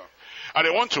hell. And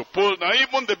they want to pull. Now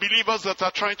even the believers that are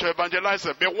trying to evangelize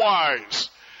them, be wise.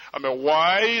 I mean,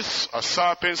 wise as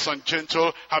serpents and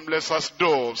gentle, harmless as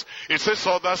doves. It says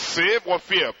others save with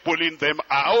fear, pulling them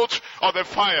out of the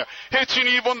fire, hating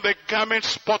even the garment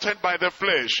spotted by the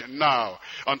flesh. Now,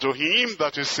 unto him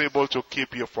that is able to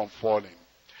keep you from falling.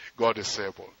 God is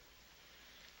able.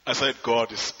 I said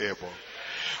God is able.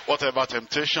 Whatever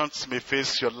temptations may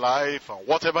face your life, and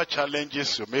whatever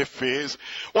challenges you may face,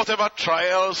 whatever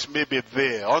trials may be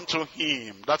there, unto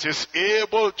him that is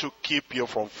able to keep you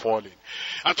from falling,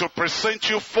 and to present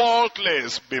you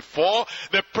faultless before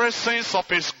the presence of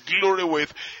his glory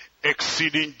with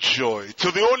exceeding joy.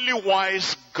 To the only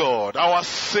wise God, our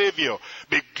Savior,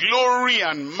 be glory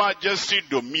and majesty,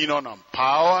 dominion and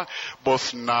power,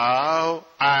 both now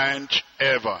and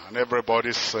ever. And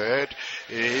everybody said,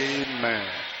 Amen.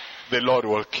 The Lord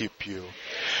will keep you.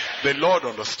 The Lord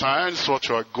understands what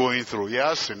you are going through. He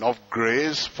has enough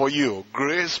grace for you.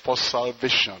 Grace for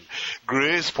salvation.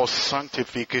 Grace for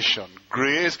sanctification.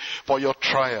 Grace for your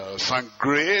trials. And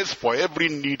grace for every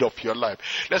need of your life.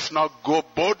 Let's now go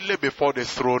boldly before the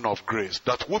throne of grace,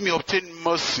 that we may obtain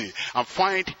mercy and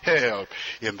find help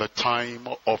in the time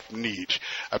of need.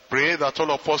 I pray that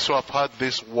all of us who have heard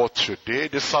this word today,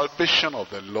 the salvation of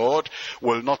the Lord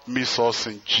will not miss us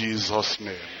in Jesus'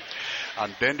 name.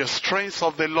 And then the strength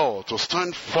of the Lord to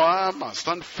stand firm and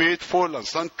stand faithful and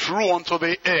stand true unto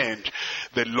the end.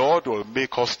 The Lord will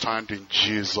make us stand in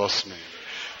Jesus' name.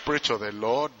 Pray to the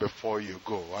Lord before you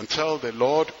go and tell the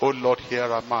Lord, oh Lord, here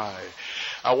am I.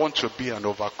 I want to be an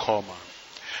overcomer.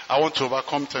 I want to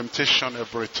overcome temptation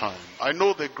every time. I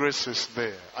know the grace is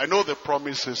there. I know the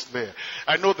promise is there.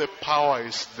 I know the power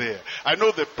is there. I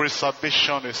know the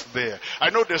preservation is there. I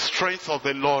know the strength of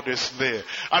the Lord is there.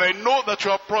 And I know that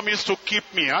you have promised to keep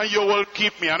me, and you will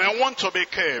keep me, and I want to be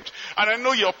kept. And I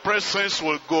know your presence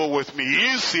will go with me.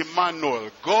 He is Emmanuel,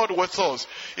 God with us.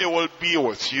 He will be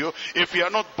with you. If you are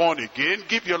not born again,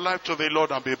 give your life to the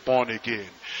Lord and be born again.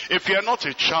 If you are not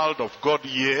a child of God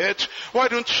yet, why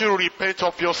don't you repent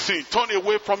of your sin? Turn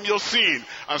away from your sin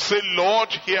and say, Lord,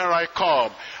 here I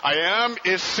come. I am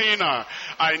a sinner.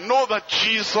 I know that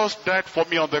Jesus died for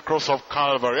me on the cross of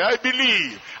Calvary. I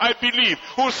believe,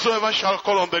 whosoever shall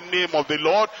call on the name of the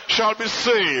Lord shall be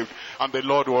saved, and the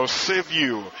Lord will save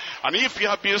you. And if you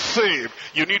have been saved,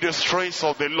 you need the strength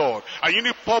of the Lord, and you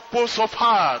need purpose of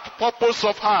heart,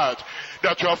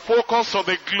 that you are focused on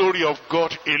the glory of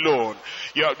God alone.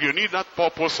 You need that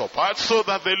purpose of heart so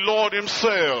that the Lord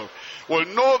himself will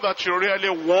know that you really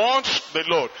want the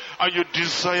Lord and you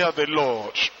desire the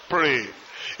Lord. Pray,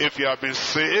 if you have been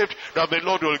saved, that the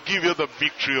Lord will give you the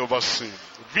victory over sin,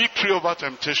 victory over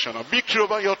temptation, a victory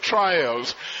over your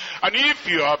trials. And if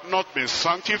you have not been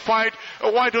sanctified,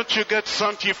 why don't you get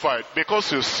sanctified?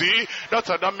 Because you see, that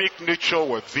Adamic nature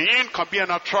within can be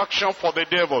an attraction for the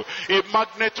devil, a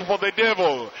magnet for the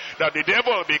devil, that the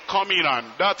devil will be coming, and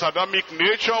that Adamic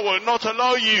nature will not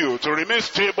allow you to remain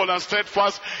stable and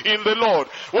steadfast in the Lord.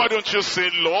 Why don't you say,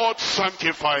 Lord,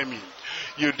 sanctify me?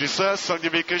 You desire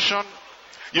sanctification,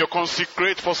 you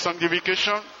consecrate for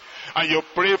sanctification, and you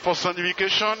pray for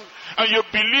sanctification, and you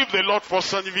believe the Lord for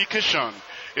sanctification.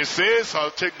 It says,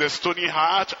 I'll take the stony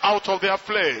heart out of their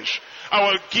flesh. I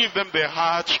will give them the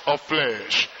heart of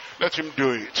flesh. Let him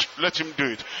do it. Let him do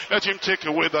it. Let him take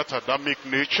away that Adamic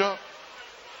nature.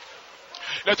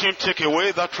 Let him take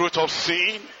away that root of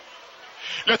sin.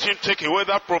 Let him take away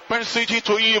that propensity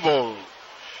to evil,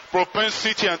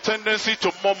 propensity and tendency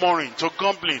to murmuring, to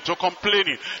grumbling, to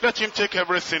complaining. Let him take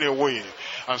everything away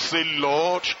and say,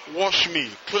 Lord, wash me,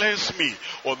 cleanse me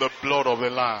with the blood of the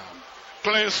Lamb.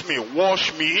 Cleanse me,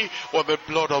 wash me with the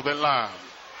blood of the Lamb.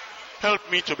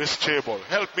 Help me to be stable.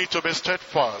 Help me to be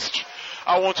steadfast.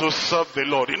 I want to serve the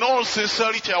Lord. In all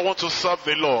sincerity, I want to serve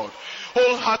the Lord.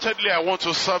 Wholeheartedly, I want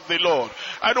to serve the Lord.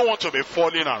 I don't want to be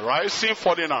falling and rising,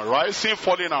 falling and rising,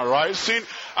 falling and rising.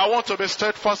 I want to be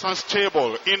steadfast and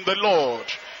stable in the Lord.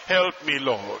 Help me,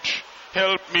 Lord.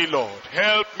 Help me, Lord.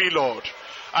 Help me, Lord.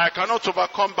 I cannot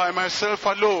overcome by myself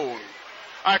alone.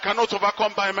 I cannot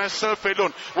overcome by myself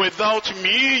alone. Without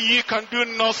me, ye can do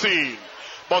nothing.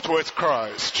 But with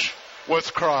Christ,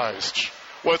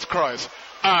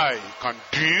 I can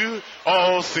do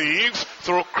all things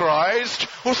through Christ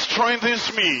who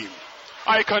strengthens me.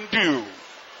 I can do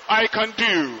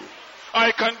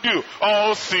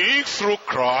all things through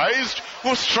Christ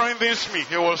who strengthens me.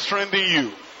 He will strengthen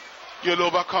you. You'll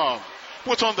overcome.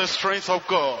 Put on the strength of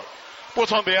God.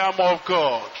 Put on the armor of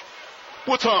God.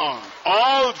 Put on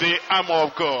all the armor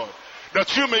of God,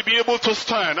 that you may be able to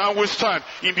stand and withstand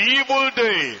in the evil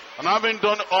day. And having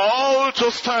done all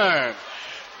to stand,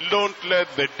 don't let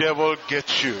the devil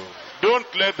get you. Don't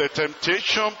let the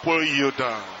temptation pull you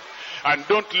down. And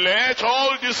don't let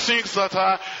all these things that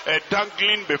are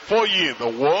dangling before you in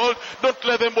the world, don't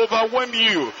let them overwhelm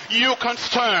you. You can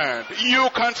stand. You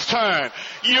can stand.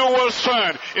 You will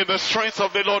stand in the strength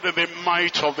of the Lord and the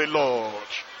might of the Lord.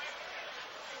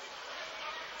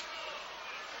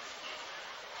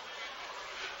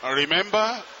 And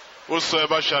remember,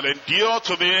 whosoever shall endure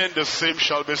to the end, the same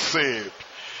shall be saved.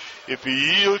 If you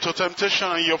yield to temptation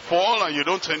and you fall and you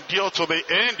don't endure to the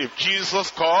end, if Jesus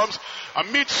comes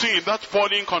and meets you in that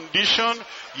falling condition,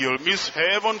 you'll miss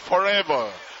heaven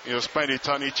forever. You'll spend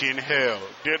eternity in hell.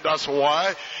 That's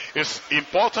why it's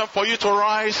important for you to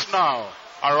rise now.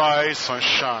 Arise and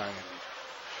shine.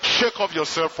 Shake off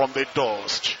yourself from the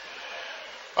dust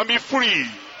and be free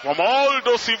from all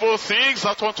those evil things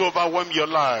that want to overwhelm your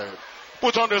life.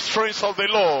 Put on the strength of the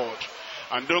Lord.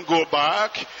 And don't go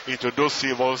back into those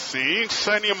evil things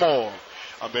anymore.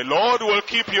 And the Lord will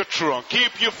keep you true and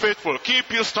keep you faithful, keep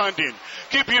you standing,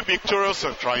 keep you victorious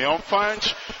and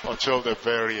triumphant until the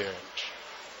very end.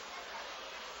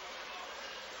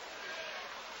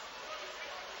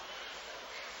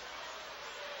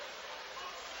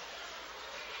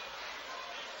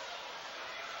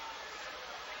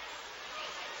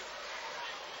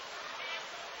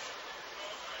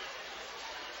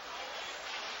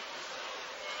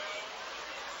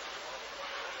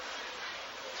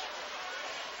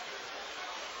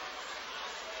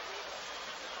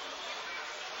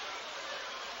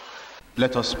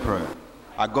 Let us pray.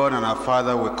 Our God and our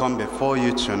Father, we come before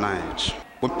you tonight.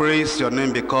 We praise your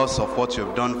name because of what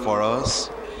you've done for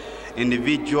us,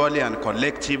 individually and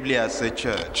collectively as a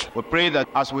church. We pray that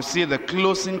as we see the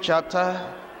closing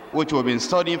chapter, which we've been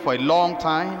studying for a long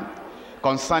time,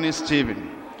 concerning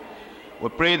Stephen, we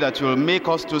pray that you will make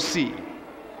us to see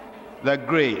the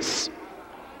grace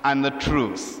and the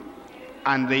truth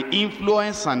and the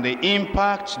influence and the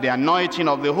impact, the anointing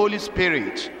of the Holy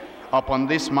Spirit upon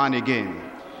this man again,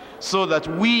 so that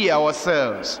we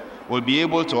ourselves will be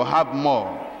able to have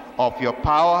more of your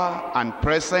power and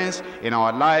presence in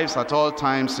our lives at all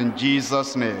times, in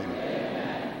Jesus' name.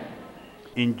 Amen.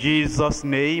 In Jesus'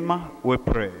 name we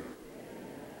pray.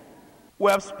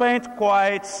 We have spent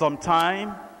quite some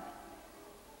time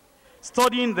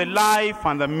studying the life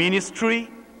and the ministry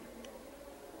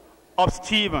of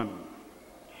Stephen.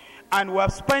 And we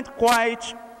have spent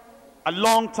quite a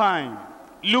long time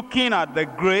looking at the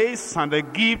grace and the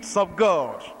gifts of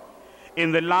God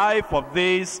in the life of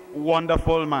this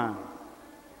wonderful man.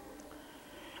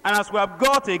 And as we have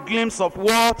got a glimpse of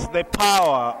what the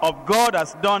power of God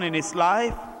has done in his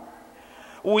life,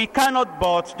 we cannot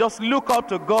but just look up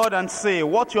to God and say,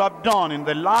 what you have done in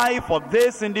the life of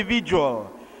this individual,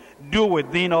 do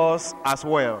within us as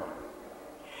well.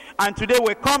 And today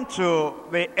we come to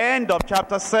the end of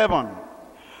chapter 7,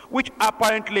 which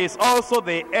apparently is also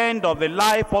the end of the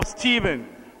life of Stephen.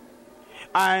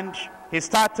 And he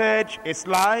started his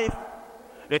life,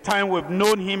 the time we've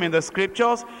known him in the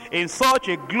scriptures, in such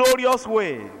a glorious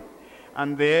way.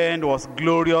 And the end was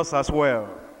glorious as well.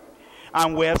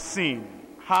 And we have seen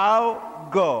how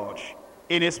God,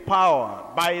 in his power,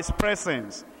 by his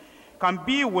presence, can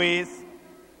be with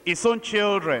his own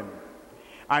children.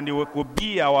 And it could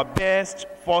be our best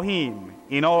for him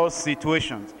in all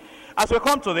situations. As we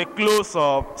come to the close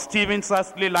of Stephen's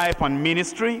earthly life and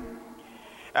ministry,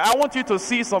 I want you to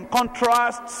see some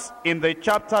contrasts in the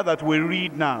chapter that we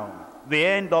read now, the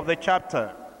end of the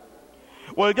chapter.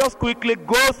 We'll just quickly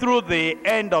go through the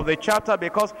end of the chapter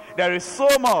because there is so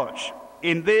much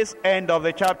in this end of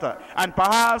the chapter. And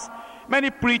perhaps many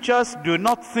preachers do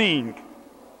not think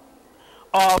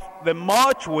of the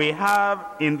much we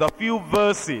have in the few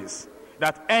verses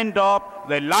that end up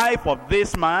the life of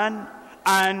this man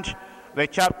and the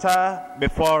chapter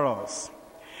before us.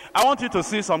 I want you to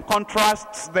see some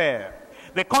contrasts there.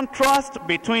 The contrast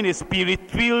between a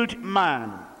spirit-filled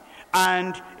man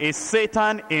and a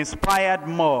Satan-inspired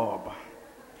mob.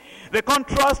 The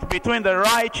contrast between the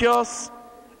righteous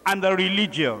and the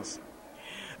religious.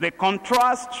 The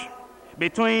contrast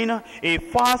between a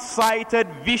far-sighted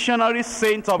visionary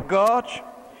saint of God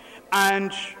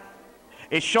and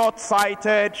a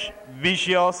short-sighted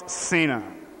vicious sinner.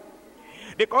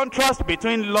 The contrast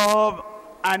between love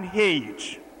and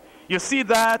hate. You see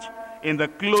that in the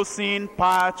closing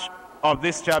part of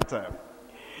this chapter.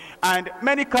 And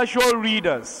many casual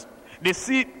readers, they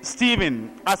see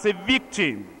Stephen as a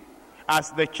victim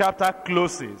as the chapter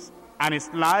closes and his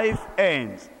life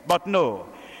ends. But no,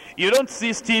 you don't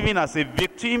see Stephen as a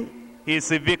victim, he is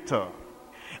a victor.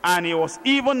 And he was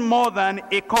even more than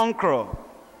a conqueror.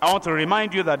 I want to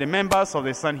remind you that the members of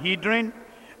the Sanhedrin,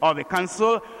 or the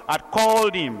council, had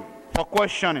called him for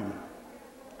questioning.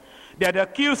 They had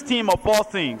accused him of 4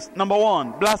 things. Number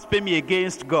 1, blasphemy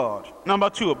against God.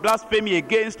 Number 2, blasphemy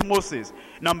against Moses.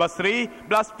 Number 3,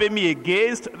 blasphemy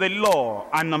against the law.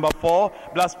 And number 4,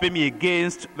 blasphemy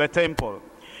against the temple.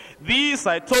 These,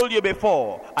 I told you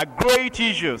before, are great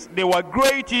issues. They were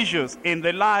great issues in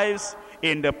the lives,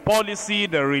 in the policy,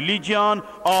 the religion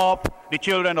of the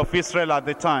children of Israel at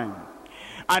the time.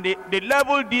 And they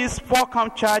leveled this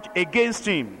 4-count charge against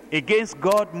him, against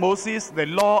God, Moses, the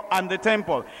law, and the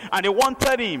temple. And they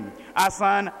wanted him as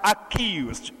an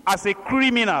accused, as a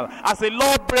criminal, as a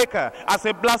lawbreaker, as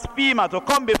a blasphemer to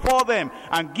come before them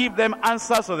and give them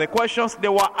answers to the questions they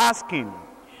were asking.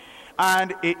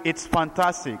 And it's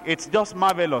fantastic. It's just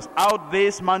marvelous how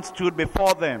this man stood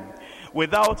before them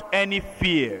without any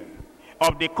fear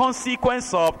of the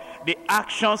consequence of the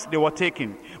actions they were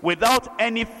taking, without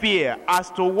any fear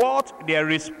as to what their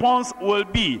response will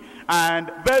be. And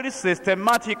very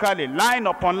systematically, line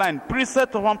upon line,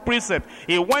 precept upon precept,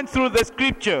 he went through the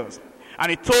scriptures and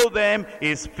he told them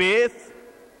his faith,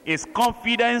 his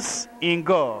confidence in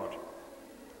God.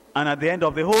 And at the end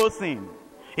of the whole thing,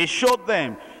 he showed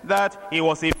them that he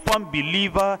was a firm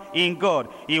believer in God.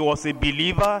 He was a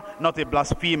believer, not a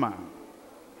blasphemer.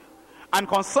 And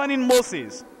concerning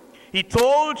Moses, he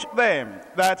told them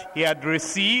that he had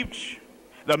received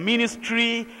the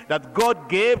ministry that God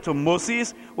gave to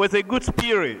Moses with a good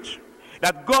spirit.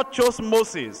 That God chose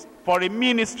Moses for a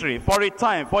ministry, for a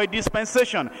time, for a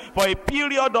dispensation, for a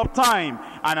period of time.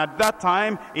 And at that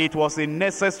time, it was a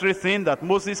necessary thing that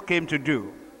Moses came to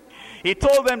do. He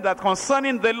told them that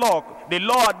concerning the law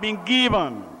had been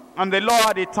given. And the law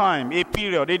had a time, a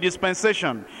period, a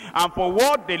dispensation. And for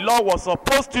what the law was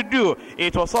supposed to do,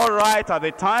 it was all right at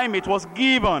the time it was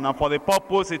given. And for the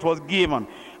purpose it was given.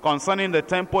 Concerning the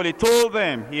temple, he told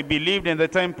them he believed in the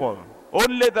temple.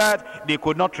 Only that they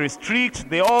could not restrict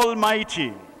the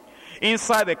Almighty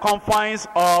inside the confines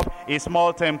of a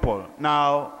small temple.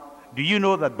 Now, do you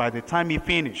know that by the time he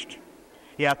finished,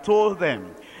 he had told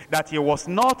them that he was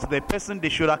not the person they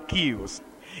should accuse.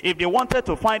 If they wanted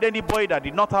to find anybody that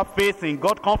did not have faith in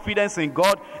God, confidence in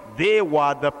God, they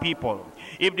were the people.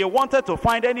 If they wanted to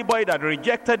find anybody that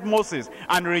rejected Moses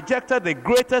and rejected the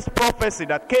greatest prophecy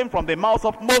that came from the mouth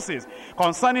of Moses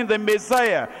concerning the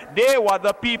Messiah, they were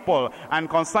the people. And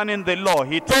concerning the law,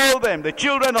 he told them the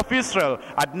children of Israel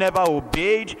had never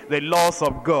obeyed the laws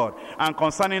of God. And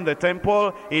concerning the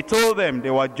temple, he told them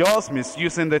they were just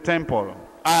misusing the temple.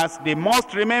 As they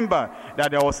must remember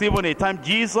that there was even a time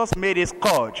Jesus made a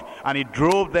scourge and he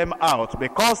drove them out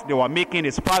because they were making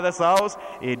his father's house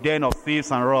a den of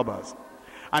thieves and robbers.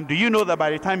 And do you know that by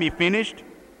the time he finished,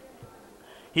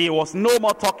 he was no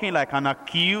more talking like an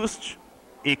accused,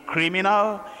 a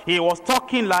criminal. He was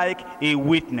talking like a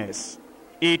witness,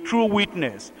 a true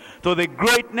witness to the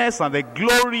greatness and the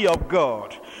glory of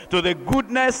God, to the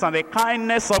goodness and the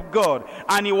kindness of God.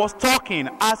 And he was talking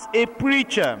as a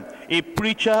preacher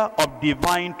of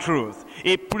divine truth,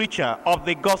 a preacher of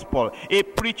the gospel, a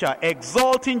preacher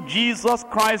exalting Jesus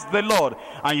Christ the Lord.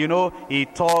 And you know, he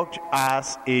talked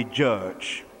as a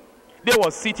judge. They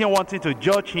were sitting wanting to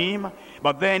judge him,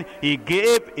 but then he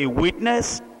gave a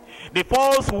witness. The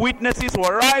false witnesses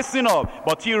were rising up,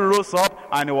 but he rose up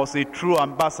and he was a true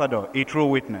ambassador, a true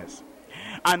witness.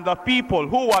 And the people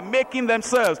who were making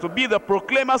themselves to be the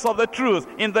proclaimers of the truth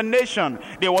in the nation,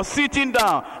 they were sitting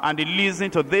down and they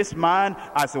listened to this man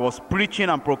as he was preaching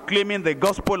and proclaiming the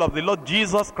gospel of the Lord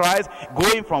Jesus Christ,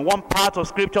 going from one part of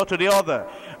scripture to the other.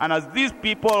 And as these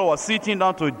people were sitting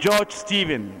down to judge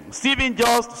Stephen, Stephen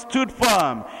just stood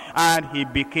firm and he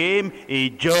became a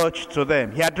judge to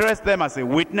them. He addressed them as a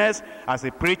witness, as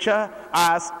a preacher,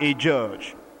 as a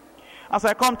judge. As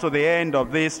I come to the end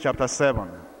of this chapter 7,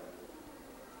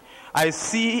 I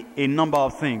see a number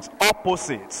of things,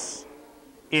 opposites,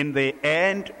 in the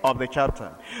end of the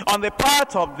chapter. On the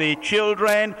part of the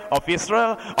children of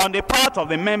Israel, on the part of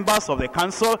the members of the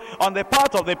council, on the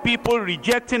part of the people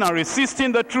rejecting and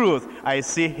resisting the truth, I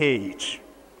see hate,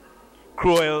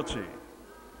 cruelty,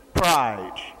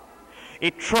 pride, a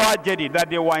tragedy that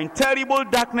they were in terrible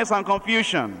darkness and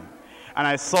confusion. And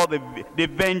I saw the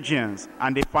vengeance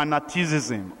and the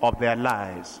fanaticism of their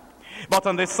lives. But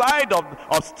on the side of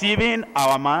Stephen,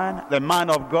 our man, the man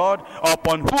of God,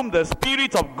 upon whom the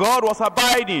Spirit of God was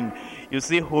abiding, you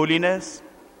see holiness,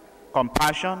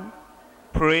 compassion,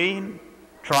 praying,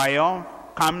 triumph,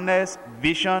 calmness,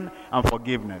 vision, and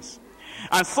forgiveness.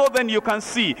 And so then you can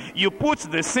see, you put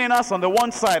the sinners on the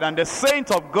one side and the saints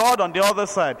of God on the other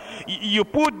side. You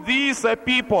put these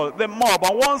people, the mob,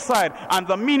 on one side and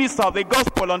the minister of the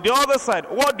gospel on the other side.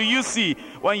 What do you see?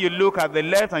 When you look at the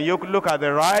left and you look at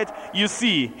the right, you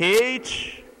see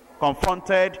hate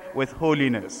confronted with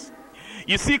holiness.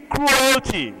 You see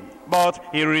cruelty, but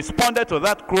he responded to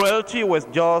that cruelty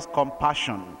with just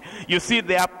compassion. You see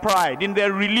their pride in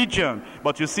their religion,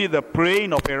 but you see the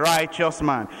praying of a righteous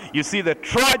man. You see the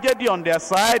tragedy on their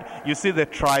side. You see the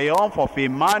triumph of a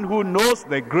man who knows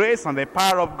the grace and the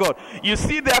power of God. You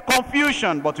see their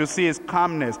confusion, but you see his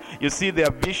calmness. You see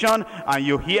their vision, and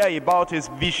you hear about his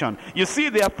vision. You see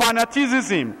their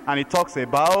fanaticism, and he talks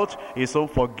about his own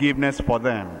forgiveness for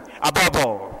them. Above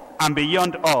all, and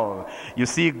beyond all, you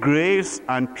see grace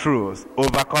and truth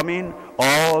overcoming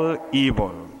all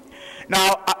evil.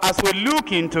 Now, as we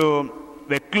look into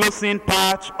the closing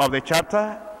part of the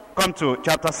chapter, come to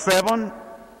chapter 7,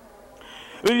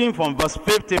 reading from verse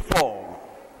 54.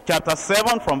 Chapter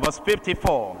 7 from verse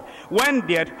 54. When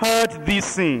they had heard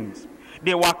these things,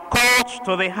 they were cut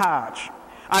to the heart,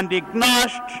 and they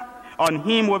gnashed on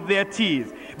him with their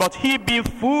teeth. But he, being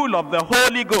full of the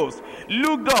Holy Ghost,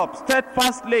 looked up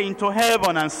steadfastly into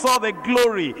heaven and saw the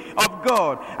glory of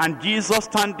God, and Jesus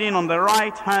standing on the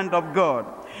right hand of God,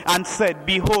 and said,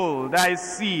 Behold, I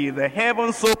see the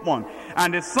heavens open,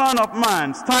 and the Son of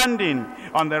Man standing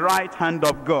on the right hand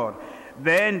of God.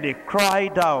 Then they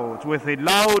cried out with a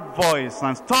loud voice,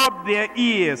 and stopped their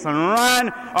ears, and ran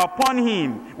upon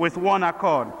him with one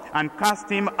accord, and cast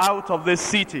him out of the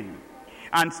city,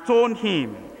 and stoned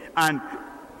him. And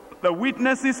the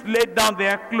witnesses laid down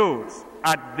their clothes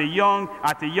at the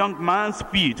young man's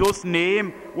feet, whose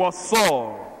name was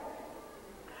Saul.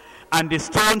 And they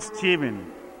stoned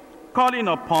Stephen, calling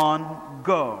upon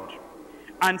God,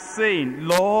 and saying,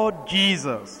 Lord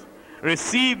Jesus,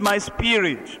 receive my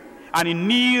spirit. And he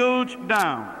kneeled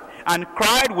down and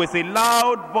cried with a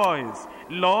loud voice,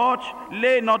 Lord,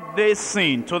 lay not this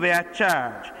sin to their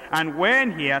charge. And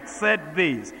when he had said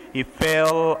this, he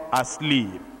fell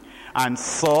asleep. And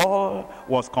Saul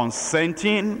was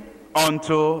consenting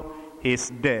unto his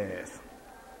death.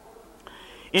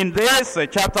 In this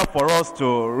chapter, for us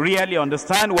to really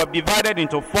understand, we're divided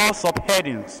into 4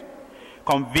 subheadings: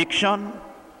 conviction,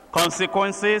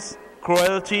 consequences,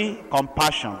 cruelty,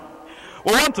 compassion.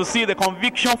 We want to see the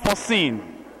conviction for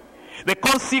sin, the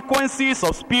consequences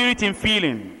of spirit in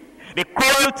feeling, the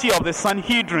cruelty of the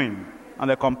Sanhedrin, and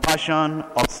the compassion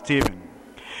of Stephen.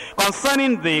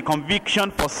 Concerning the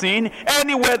conviction for sin,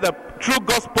 anywhere the true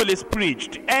gospel is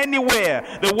preached, anywhere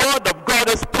the word of God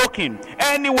is spoken,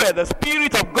 anywhere the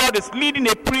Spirit of God is leading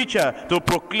a preacher to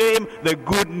proclaim the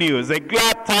good news, the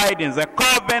glad tidings, the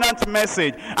covenant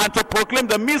message, and to proclaim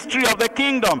the mystery of the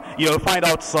kingdom, you'll find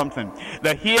out something.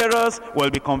 The hearers will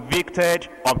be convicted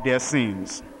of their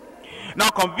sins. Now,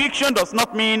 conviction does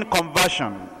not mean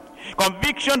conversion.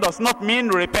 Conviction does not mean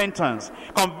repentance.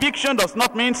 Conviction does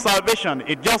not mean salvation.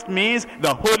 It just means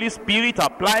the Holy Spirit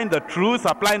applying the truth,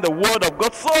 applying the word of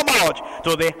God so much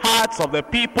to the hearts of the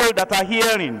people that are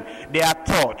hearing. They are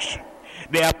touched.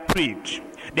 They are pricked.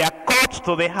 They are cut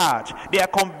to the heart. They are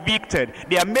convicted.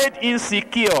 They are made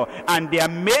insecure. And they are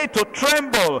made to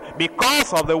tremble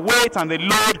because of the weight and the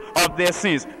load of their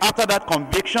sins. After that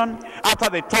conviction, after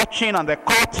the touching and the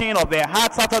cutting of their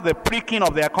hearts, after the pricking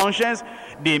of their conscience,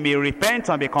 they may repent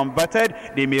and be converted.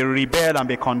 They may rebel and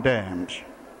be condemned.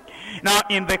 Now,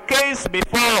 in the case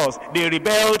before us, they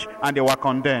rebelled and they were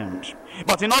condemned.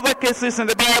 But in other cases in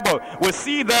the Bible, we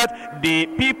see that the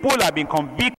people have been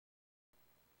convicted.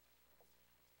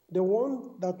 The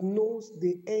one that knows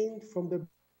the end from the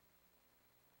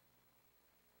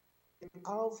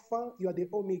Alpha, you are the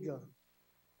Omega.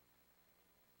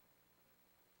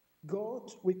 God,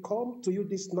 we come to you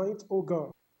this night, oh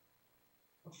God.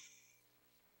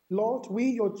 Lord, we,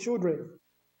 your children,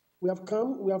 we have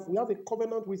come, we have a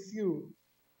covenant with you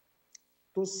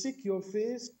to seek your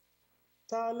face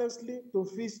tirelessly,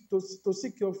 to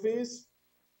seek your face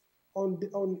from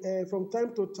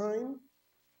time to time.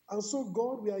 And so,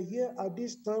 God, we are here at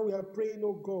this time, we are praying,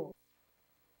 oh God,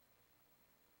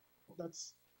 that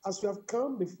as we have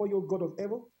come before you, God of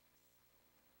heaven,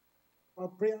 our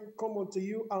prayer come unto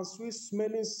you as sweet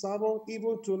smelling savour,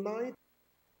 even tonight.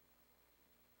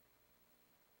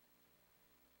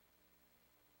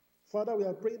 Father, we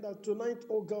are praying that tonight,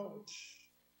 oh God,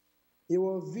 you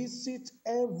will visit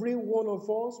every one of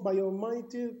us by your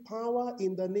mighty power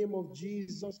in the name of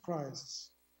Jesus Christ.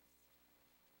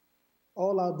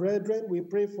 All our brethren, we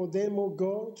pray for them, oh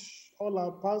God. All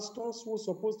our pastors who are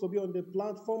supposed to be on the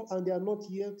platform and they are not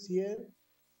yet here.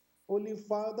 Holy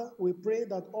Father, we pray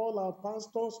that all our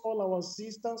pastors, all our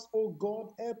sisters, oh God,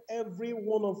 help every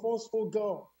one of us, oh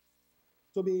God,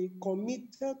 to be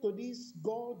committed to this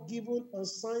God-given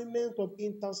assignment of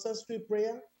intercessory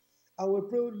prayer. And we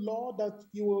pray, Lord, that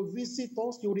you will visit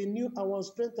us, you renew our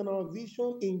strength and our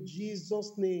vision in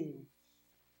Jesus' name.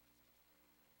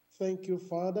 Thank you,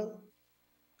 Father.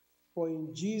 For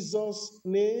in Jesus'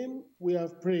 name we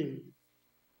have prayed.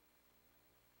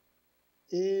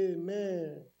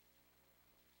 Amen.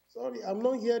 Sorry, I'm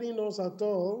not hearing us at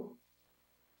all.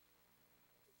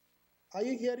 Are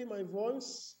you hearing my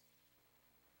voice?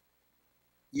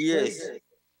 Yes.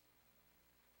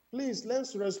 Please,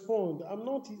 let's respond. I'm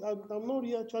not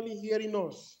actually hearing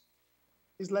us.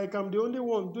 It's like I'm the only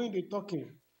one doing the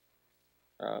talking.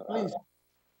 Please.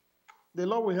 The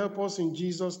Lord will help us in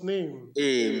Jesus' name.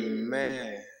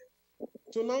 Amen.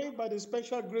 Tonight, by the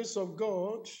special grace of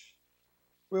God,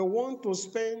 we want to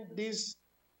spend this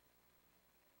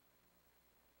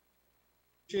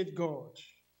God.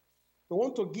 We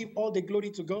want to give all the glory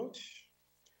to God,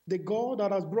 the God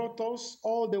that has brought us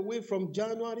all the way from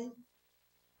January.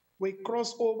 We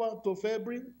cross over to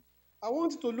February. I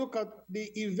want to look at the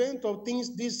event of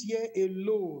things this year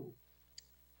alone.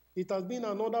 It has been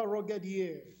another rugged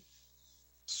year.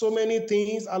 So many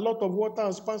things, a lot of water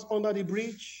has passed under the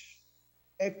bridge,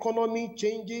 economy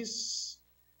changes,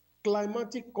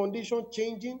 climatic condition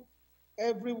changing,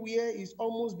 everywhere is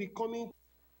almost becoming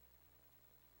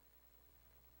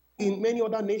in many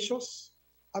other nations,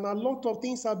 and a lot of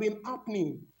things have been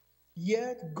happening,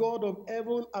 yet God of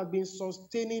heaven has been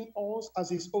sustaining us as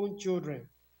his own children.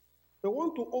 We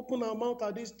want to open our mouth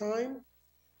at this time.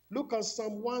 Look at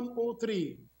Psalm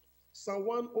 103. Psalm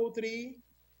 103.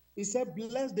 He said,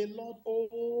 bless the Lord,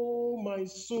 oh my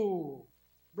soul.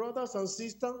 Brothers and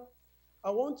sisters, I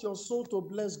want your soul to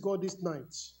bless God this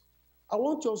night. I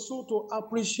want your soul to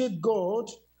appreciate God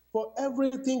for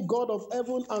everything God of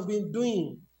heaven has been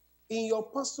doing in your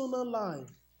personal life,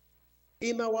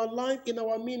 in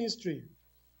our ministry,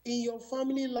 in your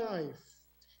family life,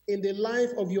 in the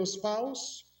life of your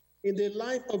spouse, in the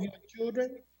life of your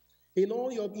children, in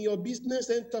your business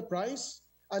enterprise,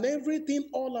 and everything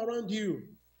all around you.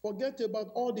 Forget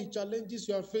about all the challenges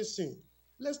you are facing.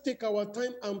 Let's take our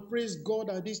time and praise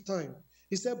God at this time.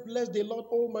 He said, bless the Lord,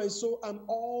 O my soul, and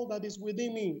all that is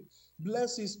within me.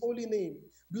 Bless his holy name.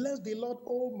 Bless the Lord,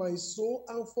 O my soul,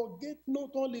 and forget not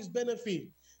all his benefit.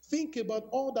 Think about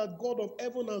all that God of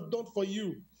heaven has done for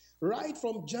you. Right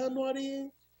from January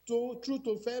through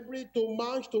to February, to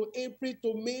March, to April,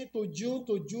 to May, to June,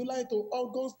 to July, to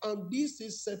August, and this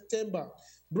is September.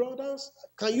 Brothers,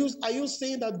 are you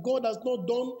saying that God has not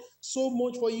done so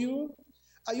much for you?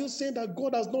 Are you saying that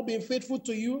God has not been faithful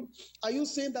to you? Are you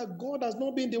saying that God has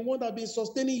not been the one that has been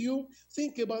sustaining you?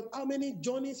 Think about how many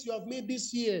journeys you have made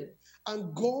this year,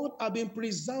 and God has been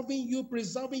preserving you,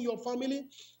 preserving your family.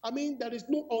 I mean, there is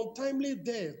no untimely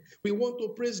death. We want to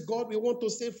praise God. We want to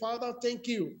say, Father, thank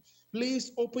you.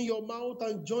 Please open your mouth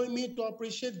and join me to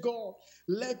appreciate God.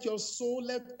 Let your soul,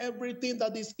 let everything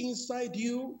that is inside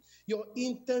you, your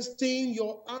intestine,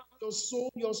 your heart, your soul,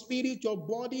 your spirit, your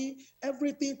body,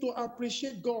 everything to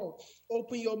appreciate God.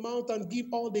 Open your mouth and give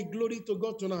all the glory to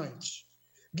God tonight.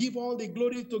 Give all the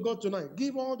glory to God tonight.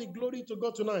 Give all the glory to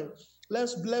God tonight.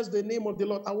 Let's bless the name of the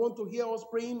Lord. I want to hear us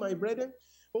praying, my brethren.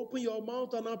 Open your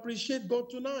mouth and appreciate God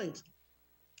tonight,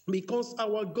 because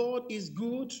our God is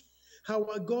good,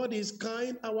 our God is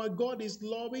kind, our God is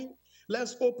loving.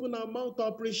 Let's open our mouth to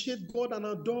appreciate God and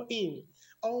adore him.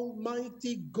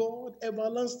 Almighty God,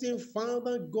 everlasting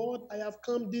Father, God, I have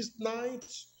come this night,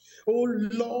 oh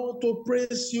Lord, to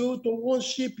praise you, to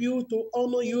worship you, to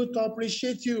honor you, to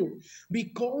appreciate you,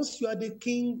 because you are the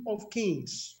King of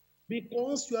Kings,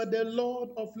 because you are the Lord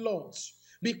of Lords,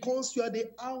 because you are the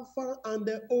Alpha and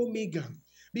the Omega,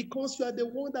 because you are the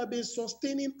one that has been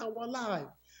sustaining our life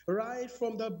right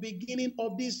from the beginning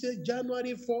of this year,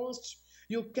 January 1st.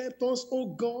 You kept us,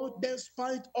 oh God,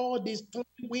 despite all this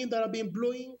stormy wind that have been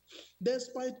blowing,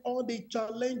 despite all the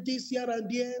challenges here and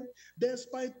there,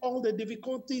 despite all the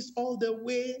difficulties, all the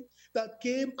way that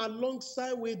came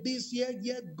alongside with this year,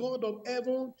 yet God of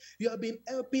heaven, you have been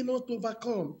helping us to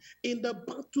overcome in the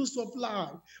battles of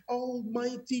life.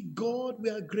 Almighty God, we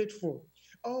are grateful.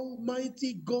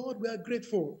 Almighty God, we are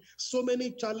grateful. So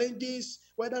many challenges,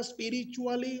 whether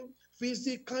spiritually,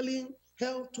 physically,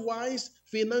 health-wise,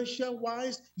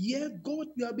 financial-wise, yet God,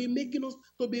 you have been making us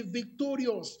to be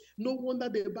victorious. No wonder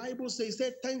the Bible says,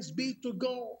 thanks be to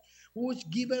God, which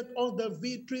giveth us the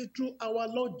victory through our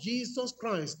Lord Jesus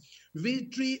Christ.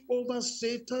 Victory over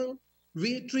Satan,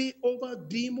 victory over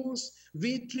demons,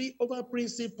 victory over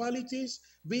principalities,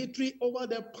 victory over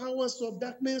the powers of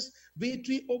darkness,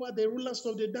 victory over the rulers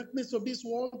of the darkness of this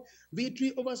world,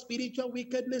 victory over spiritual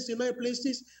wickedness in high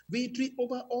places, victory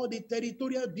over all the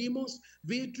territorial demons,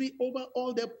 victory over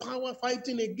all the power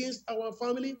fighting against our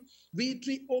family,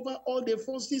 victory over all the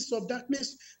forces of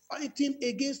darkness fighting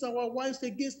against our wives,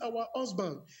 against our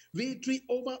husband, victory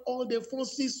over all the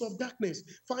forces of darkness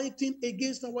fighting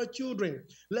against our children.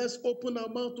 Let's open our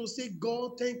mouth to say,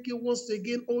 God, thank you once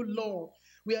again, oh Lord.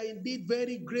 We are indeed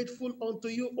very grateful unto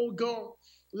you, oh God.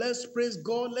 Let's praise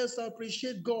God. Let's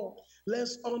appreciate God.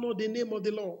 Let's honor the name of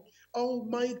the Lord.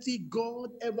 Almighty God,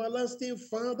 everlasting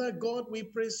Father, God, we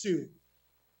praise you.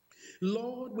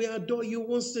 Lord, we adore you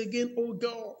once again, oh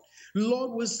God.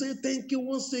 Lord, we say thank you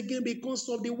once again because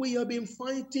of the way you have been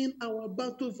fighting our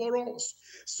battle for us.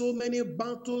 So many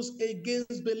battles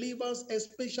against believers,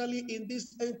 especially in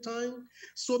this end time.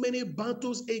 So many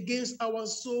battles against our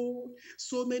soul.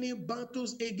 So many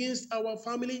battles against our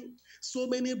family. So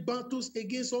many battles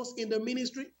against us in the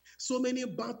ministry. So many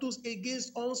battles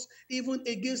against us, even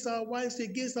against our wives,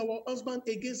 against our husband,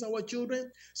 against our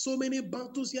children. So many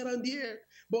battles here and there.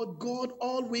 But God,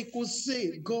 all we could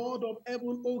say, God of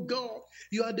heaven, oh God,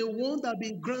 you are the one that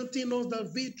been granting us the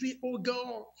victory, oh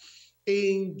God.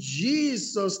 In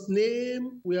Jesus'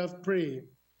 name we have prayed.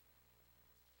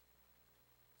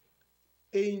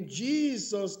 In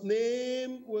Jesus'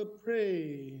 name we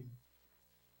pray.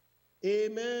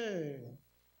 Amen.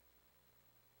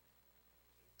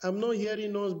 I'm not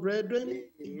hearing us, brethren.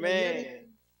 Amen.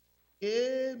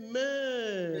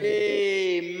 Amen.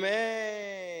 Amen.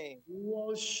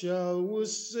 What shall we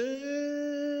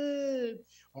say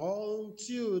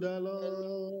unto the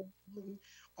Lord?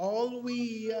 All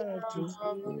we have to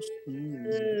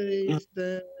say is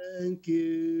thank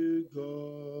you, God.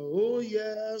 Oh,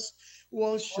 yes.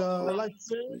 What shall I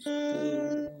say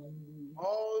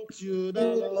unto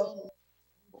the Lord?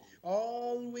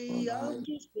 All we have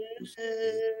to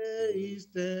say is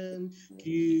thank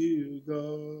you,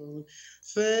 God.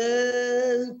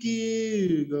 Thank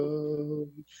you,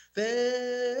 God.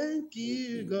 Thank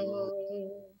you,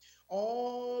 God.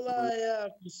 All I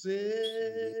have to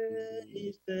say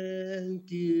is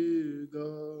thank you,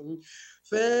 God.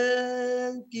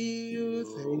 Thank you,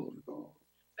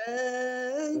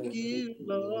 Thank you,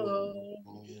 Lord.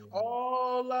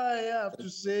 All I have to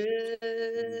say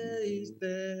is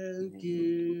thank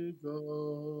you,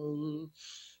 God.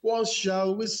 What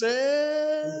shall we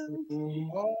say?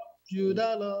 Oh, to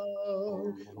the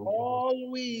Lord.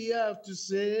 All we have to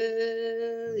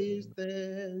say is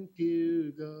thank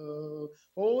you, God.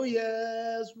 Oh,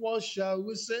 yes, what shall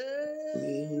we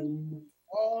say?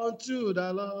 Unto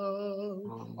the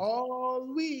Lord,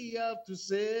 all we have to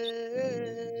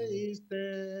say is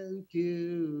thank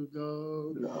you,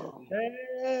 God.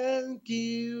 Thank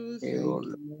you,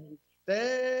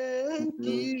 thank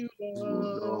you,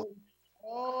 Lord.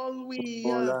 All we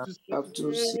have to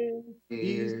say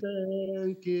is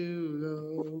thank you,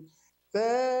 Lord.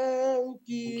 Thank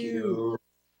you,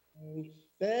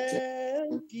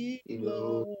 thank you,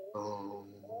 Lord.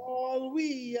 All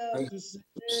we have to say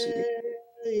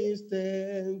is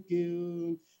thank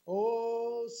you.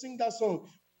 Oh, sing that song.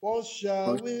 What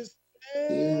shall we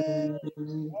say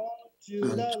unto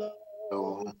the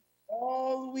Lord?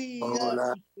 All we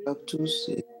have to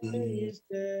say is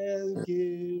thank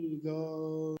you,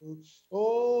 God.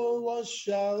 Oh, what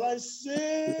shall I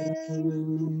say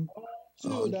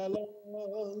unto the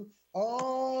Lord?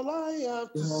 All I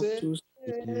have to say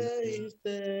is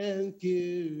thank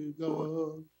you,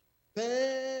 God.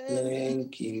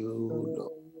 Thank you,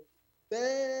 Lord.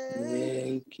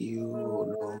 Thank you,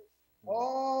 Lord.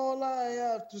 All I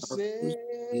have to say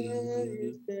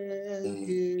is thank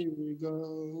you,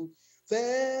 God.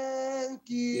 Thank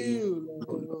you,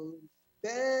 Lord.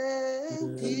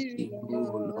 Thank you,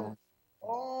 Lord.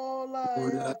 All I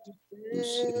have to say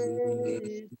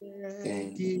is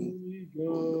thank you,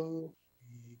 God.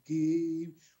 We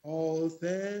give all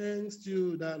thanks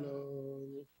to the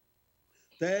Lord.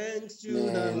 Thanks to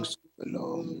the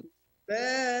Lord.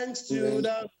 Thanks to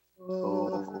the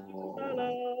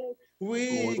Lord.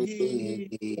 We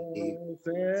give all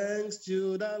thanks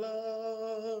to the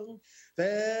Lord.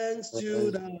 Thanks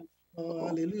to the Lord.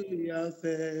 Hallelujah.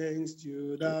 Thanks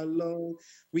to the Lord.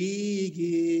 We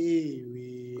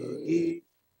give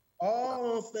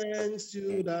all thanks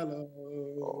to the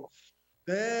Lord.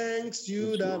 Thanks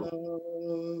to the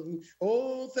Lord.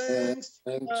 Oh, thanks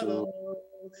to the Lord.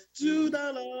 To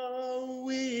the Lord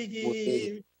we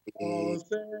give. Oh,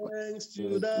 thanks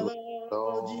to the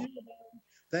Lord.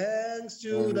 Thanks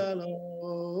to the Lord.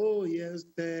 Oh, yes,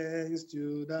 thanks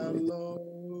to the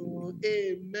Lord.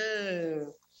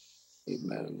 Amen.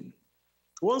 Amen.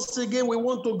 Once again, we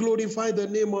want to glorify the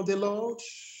name of the Lord.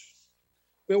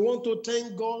 We want to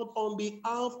thank God on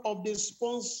behalf of the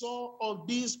sponsor of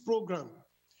this program,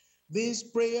 this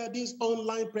prayer, this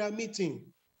online prayer meeting.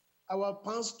 Our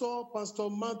pastor, Pastor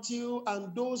Matthew,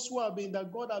 and those who have been,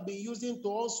 that God have been using to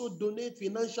also donate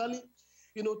financially,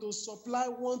 to supply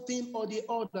one thing or the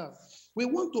other. We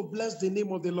want to bless the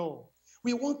name of the Lord.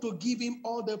 We want to give him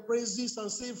all the praises and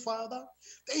say, Father,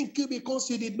 thank you because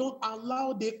you did not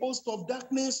allow the host of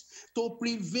darkness to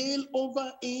prevail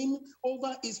over him,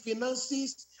 over his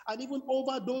finances, and even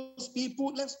over those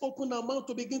people. Let's open our mouth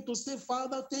to begin to say,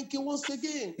 Father, thank you once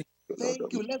again. Thank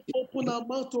you. Let's open our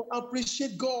mouth to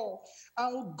appreciate God.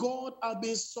 How God has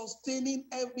been sustaining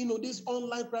this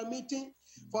online prayer meeting.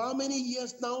 For how many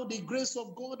years now the grace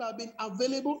of God has been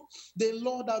available? The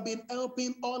Lord has been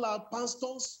helping all our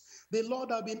pastors. The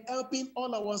Lord has been helping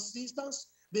all our sisters.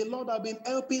 The Lord has been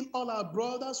helping all our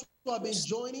brothers who have been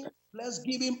joining. Let's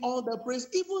give him all the praise.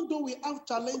 Even though we have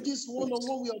challenges one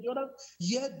way or the other,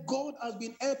 yet God has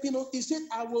been helping us. He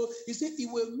said, he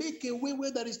will make a way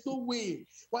where there is no way.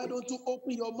 Why don't you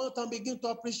open your mouth and begin to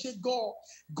appreciate God?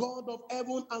 God of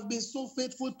heaven has been so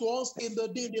faithful to us in the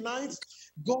day and the night.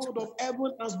 God of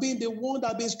heaven has been the one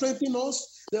that has been strengthening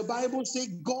us. The Bible says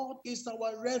God is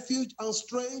our refuge and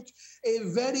strength, a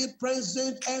very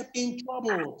present help in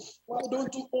trouble. Why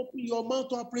don't you open your mouth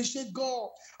to appreciate God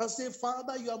and say,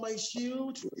 Father, you are my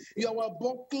shield, you are our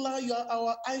buckler, you are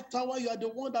our high tower, you are the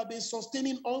one that has been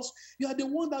sustaining us, you are the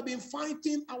one that has been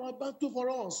fighting our battle for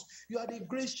us, you are the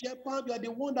great shepherd, you are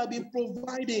the one that has been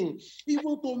providing,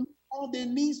 even to all the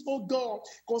needs, oh God,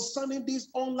 concerning this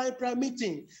online prayer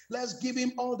meeting. Let's give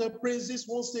him all the praises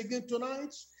once again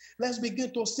tonight. Let's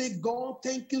begin to say, God,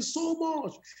 thank you so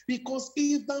much, because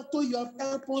if that you have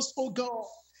helped us, oh God.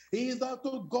 is that,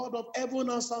 oh God of heaven,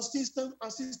 has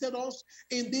assisted us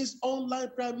in this online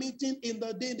prayer meeting in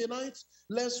the day and the night.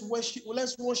 Let's worship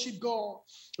God.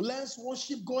 Let's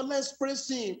worship God. Let's praise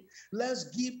Him. Let's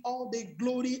give all the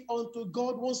glory unto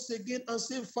God once again and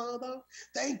say, Father,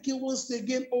 thank you once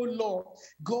again, oh Lord.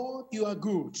 God, you are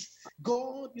good.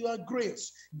 God, you are great.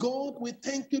 God, we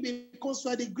thank you because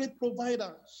you are the great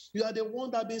provider. You are the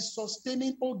one that is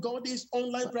sustaining, oh God, this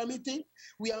online prayer meeting.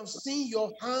 We have seen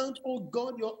your hand, oh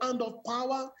God, your hand of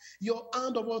power, your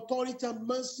hand of authority and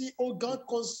mercy, oh God,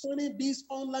 concerning this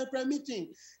online prayer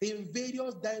meeting in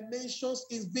various dimensions,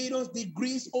 in various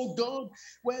degrees, oh God,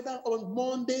 whether on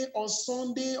Monday or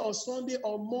Sunday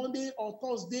or Monday or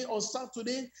Thursday or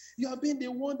Saturday. You have been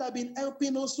the one that have been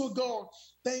helping us, oh God.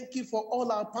 Thank you for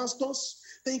all our pastors.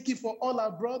 Thank you for all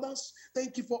our brothers.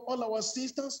 Thank you for all our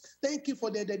sisters. Thank you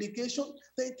for their dedication.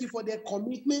 Thank you for their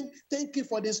commitment. Thank you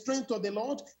for the strength of the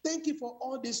Lord. Thank you for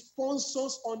all the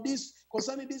sponsors on this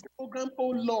concerning this program, oh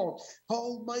Lord.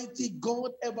 Almighty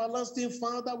God, everlasting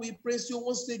Father, we praise you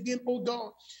once again, oh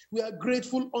God. We are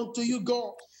grateful unto you,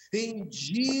 God. In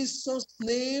Jesus'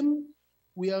 name,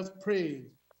 we have prayed.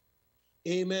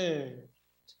 Amen.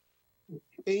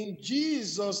 In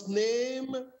Jesus'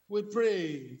 name, we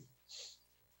pray.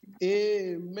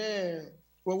 Amen.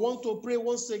 We want to pray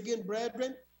once again,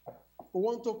 brethren. We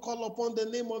want to call upon the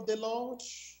name of the Lord.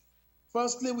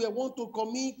 Firstly, we want to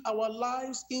commit our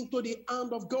lives into the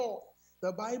hand of God.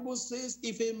 The Bible says,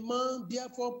 if a man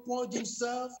therefore purge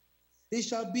himself, he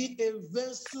shall be a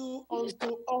vessel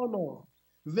unto honor.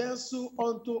 Vessel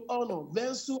unto honor,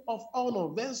 vessel of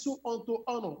honor, vessel unto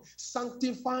honor,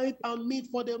 sanctified and meet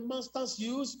for the master's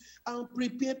use and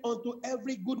prepared unto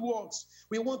every good works.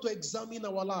 We want to examine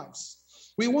our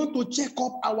lives. We want to check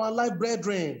up our life,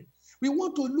 brethren. We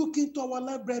want to look into our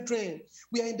life, brethren.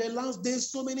 We are in the last days.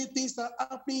 So many things are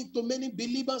happening to many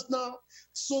believers now.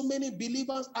 So many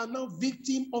believers are now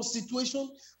victim of situation,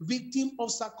 victim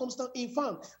of circumstance. In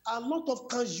fact, a lot of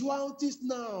casualties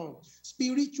now,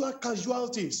 spiritual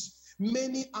casualties.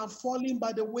 Many are falling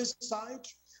by the wayside.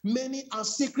 Many are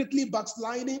secretly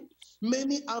backsliding.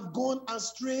 Many have gone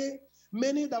astray.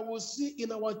 Many that we'll see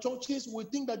in our churches, we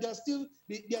think that they're still,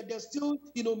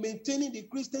 maintaining the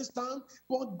Christian stand,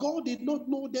 but God did not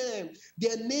know them.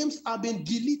 Their names have been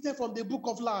deleted from the book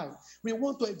of life. We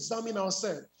want to examine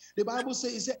ourselves. The Bible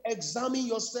says, it said, examine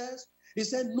yourselves. It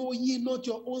said, know ye not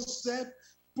your own self.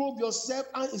 Prove yourself,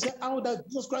 and it said, how that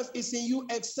Jesus Christ is in you,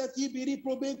 except ye be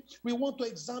reprobate. We want to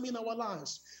examine our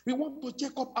lives. We want to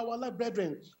check up our life,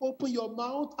 brethren. Open your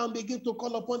mouth and begin to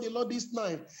call upon the Lord this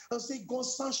night and say, God,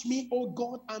 search me, oh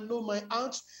God, and know my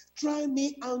heart. Try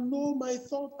me and know my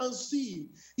thought and see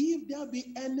if there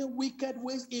be any wicked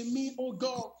ways in me, oh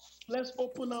God. Let's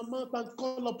open our mouth and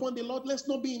call upon the Lord. Let's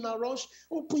not be in a rush.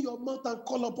 Open your mouth and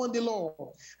call upon the Lord.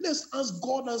 Let's ask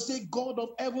God and say, God of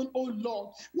heaven, oh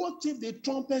Lord, what if the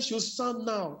trumpet should sound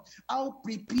now? How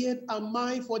prepared am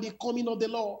I for the coming of the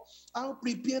Lord? How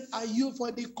prepared are you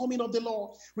for the coming of the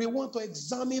Lord? We want to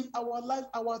examine our life,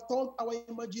 our thought, our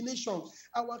imagination,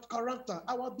 our character,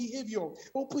 our behavior.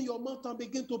 Open your mouth and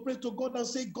begin to pray to God and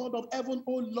say, God of heaven,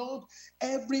 oh Lord,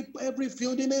 every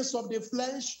filthiness of the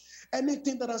flesh,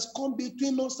 anything that has come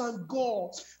between us and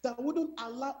God, that wouldn't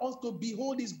allow us to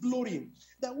behold his glory,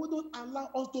 that wouldn't allow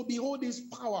us to behold his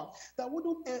power, that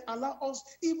wouldn't allow us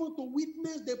even to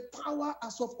witness the power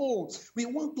as of old. We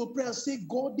want to pray and say,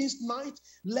 God, this night,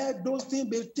 let those things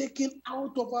be taken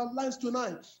out of our lives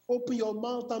tonight. Open your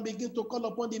mouth and begin to call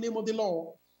upon the name of the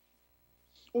Lord.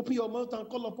 Open your mouth and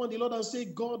call upon the Lord and say,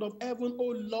 God of heaven,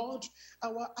 oh Lord,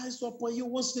 our eyes upon you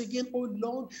once again, oh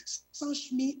Lord. Search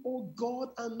me, oh God,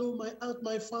 and know my heart,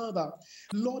 my Father.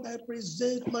 Lord, I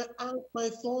present my heart, my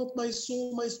thought, my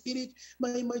soul, my spirit,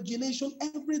 my imagination,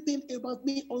 everything about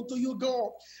me unto you, God.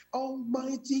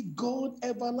 Almighty God,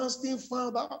 everlasting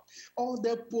Father, all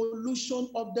the pollution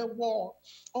of the world,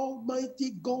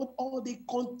 Almighty God, all the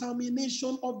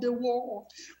contamination of the world,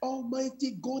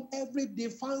 Almighty God, every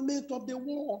defilement of the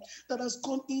world that has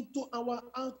come into our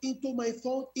heart, into my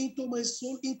thought, into my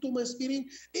soul, into my spirit,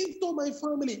 into my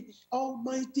family.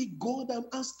 Almighty God, I'm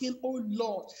asking, oh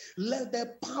Lord, let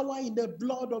the power in the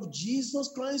blood of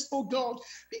Jesus Christ, oh God,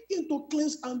 begin to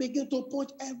cleanse and begin to purge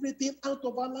everything out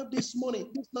of our life this morning,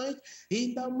 this night,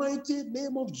 in the mighty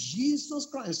name of Jesus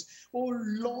Christ. Oh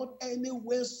Lord,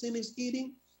 anywhere sin is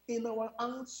eating in our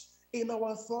hearts, in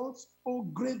our thoughts, oh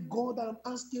great God, I'm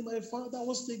asking my Father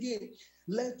once again,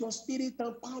 let your spirit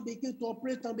and power begin to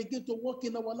operate and begin to work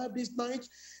in our life this night,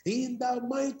 in the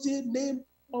mighty name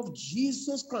of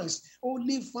Jesus Christ.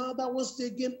 Holy Father, once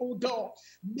again, oh God,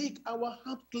 make our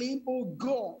heart clean, oh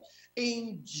God,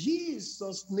 in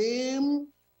Jesus' name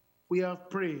We have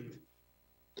prayed.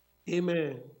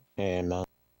 Amen. Amen.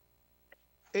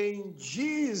 In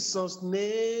Jesus'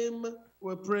 name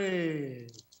we pray.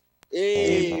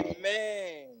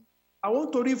 Amen. I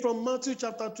want to read from Matthew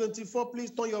chapter 24.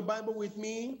 Please turn your Bible with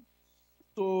me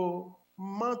to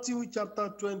Matthew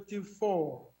chapter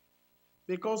 24,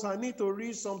 because I need to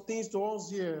read some things to us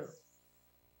here.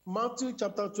 Matthew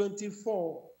chapter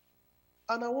 24.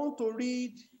 And I want to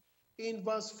read in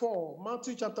verse 4.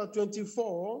 Matthew chapter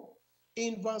 24,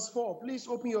 in verse 4. Please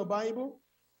open your Bible.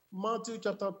 Matthew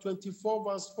chapter 24,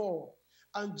 verse 4.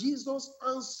 And Jesus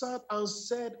answered and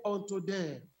said unto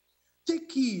them,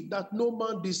 take heed that no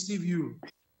man deceive you.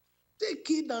 Take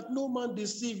heed that no man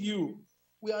deceive you.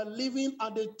 We are living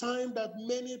at a time that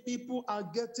many people are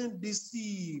getting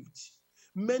deceived.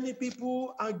 Many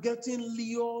people are getting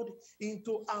lured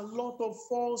into a lot of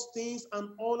false things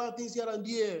and all that things here and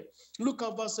there. Look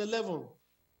at verse 11.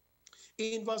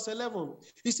 In verse 11,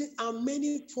 he said, and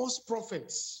many false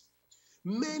prophets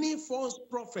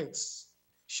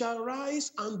shall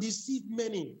rise and deceive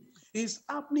many. It's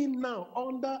happening now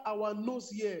under our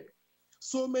nose here.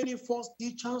 So many false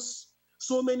teachers,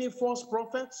 so many false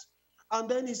prophets. And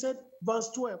then he said,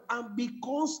 verse 12, and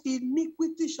because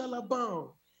iniquity shall abound,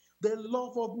 the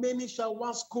love of many shall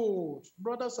wax cold.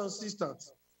 Brothers and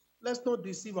sisters, let's not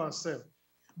deceive ourselves.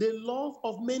 The love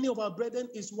of many of our brethren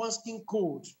is waxing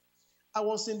cold. I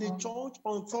was in the church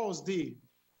on Thursday.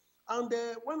 And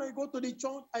when I go to the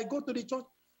church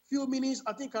few minutes,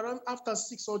 I think around after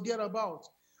 6 or thereabout,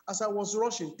 as I was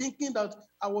rushing, thinking that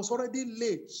I was already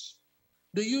late.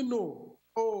 Do you know?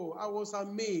 Oh, I was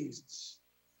amazed.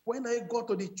 When I got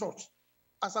to the church,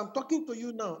 as I'm talking to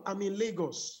you now, I'm in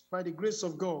Lagos by the grace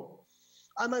of God.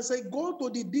 And as I go to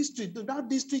the district, to that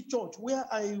district church where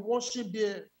I worship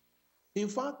there, in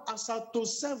fact, as at to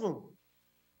 7,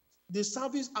 the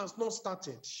service has not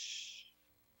started.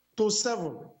 To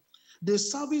 7. The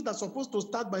service that's supposed to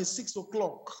start by 6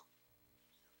 o'clock.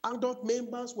 Adult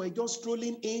members were just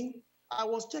strolling in. I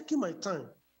was checking my time.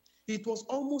 It was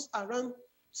almost around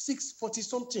 6:40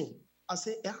 something. I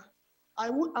said, yeah. I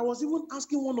was even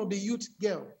asking one of the youth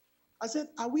girl. I said,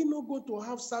 are we not going to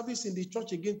have service in the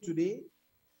church again today?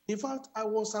 In fact, I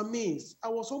was amazed. I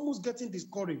was almost getting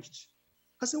discouraged.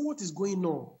 I said, what is going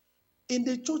on? In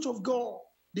the church of God,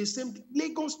 the same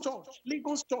Lagos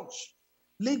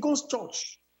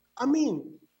church. I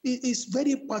mean, it is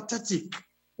very pathetic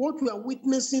what we are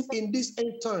witnessing in this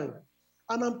end time.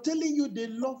 And I'm telling you, the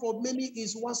love of many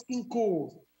is waxing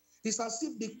cold. It's as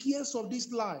if the cares of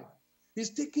this life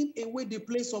is taking away the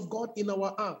place of God in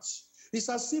our hearts. It's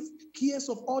as if cares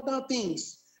of other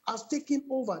things has taken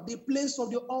over the place of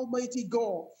the Almighty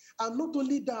God. And not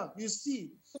only that, you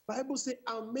see, the Bible says,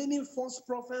 and many false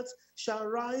prophets shall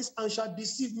rise and shall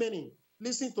deceive many.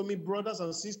 Listen to me, brothers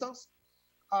and sisters.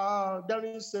 There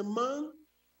is a man,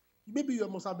 maybe you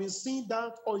must have been seeing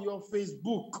that on your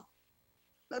Facebook.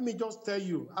 Let me just tell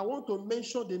you, I want to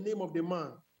mention the name of the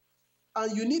man.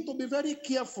 And you need to be very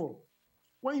careful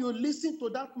when you listen to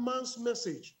that man's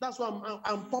message. That's why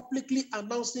I'm publicly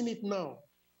announcing it now.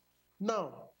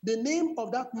 Now, the name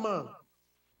of that man,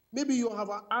 maybe you have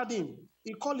heard him.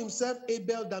 He called himself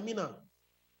Abel Damina.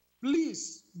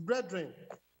 Please, brethren,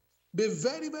 be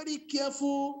very, very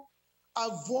careful.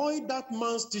 Avoid that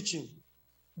man's teaching.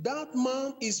 That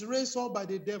man is raised up by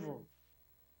the devil.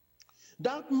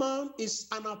 That man is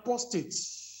an apostate.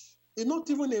 He's not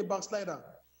even a backslider.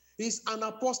 He's an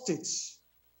apostate.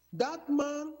 That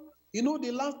man, you know,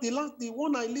 the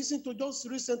one I listened to just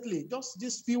recently, just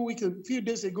this few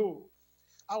days ago,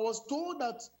 I was told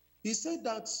that he said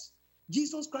that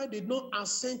Jesus Christ did not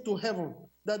ascend to heaven,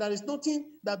 that there is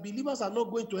nothing, that believers are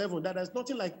not going to heaven, that there's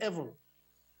nothing like heaven.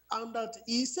 And that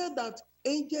he said that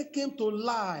angels came to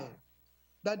lie,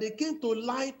 that they came to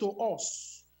lie to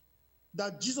us,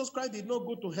 that Jesus Christ did not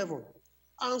go to heaven.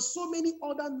 And so many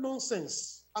other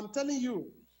nonsense. I'm telling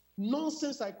you,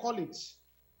 nonsense I call it.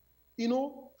 You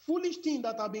know, foolish things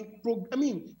that have been,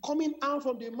 coming out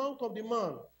from the mouth of the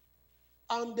man.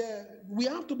 And we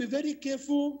have to be very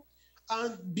careful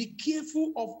and be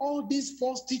careful of all these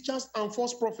false teachers and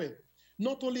false prophets.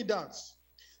 Not only that,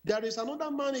 there is another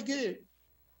man again.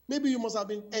 Maybe you must have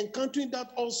been encountering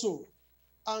that also.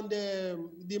 And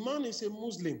the man is a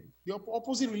Muslim, the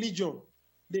opposite religion.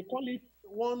 They call it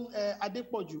one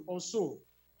Adepoju also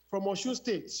from Osun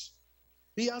State.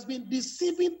 He has been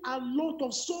deceiving a lot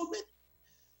of so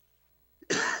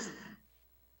many.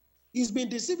 He's been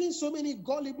deceiving so many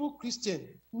gullible Christians,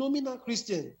 nominal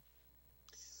Christians.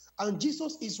 And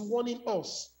Jesus is warning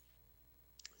us.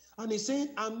 And he's saying,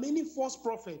 and many false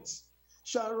prophets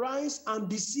shall rise and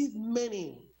deceive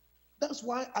many. That's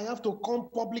why I have to come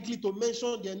publicly to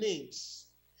mention their names.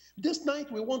 This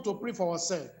night, we want to pray for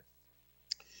ourselves.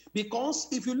 Because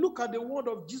if you look at the word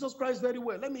of Jesus Christ very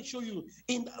well, let me show you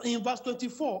in verse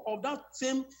 24 of that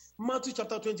same Matthew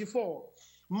chapter 24.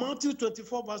 Matthew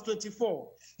 24, verse 24.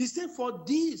 He said, for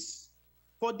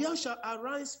there shall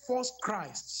arise false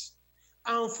Christs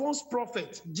and false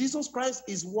prophets. Jesus Christ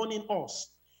is warning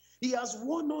us. He has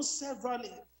warned us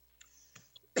severally.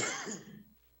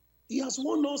 He has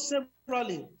warned us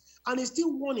severally. And he's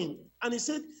still warning. And he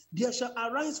said, there shall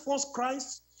arise false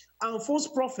Christs and false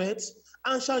prophets,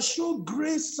 and shall show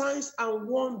great signs and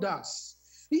wonders.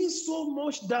 He is so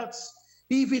much that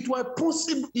if it were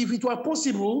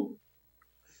possible,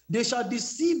 they shall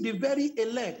deceive the very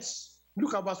elect.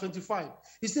 Look at verse 25.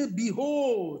 He said,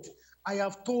 behold, I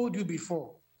have told you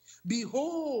before.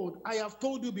 Behold, I have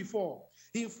told you before.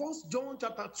 In 1 John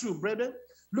chapter 2, brethren,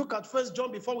 look at 1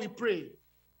 John before we pray.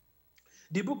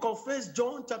 The book of 1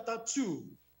 John chapter 2.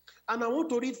 And I want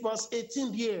to read verse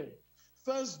 18 here.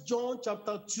 1 John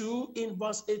chapter 2 in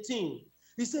verse 18.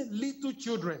 He said, little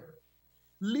children.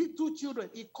 Little children.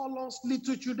 He calls us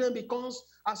little children because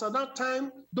as at that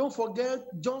time, don't forget,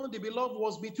 John the Beloved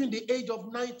was between the age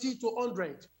of 90 to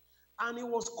 100. And he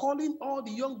was calling all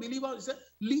the young believers, he said,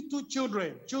 little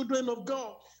children, children of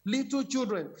God, little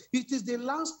children. It is the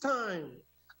last time.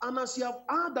 And as you have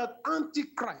heard that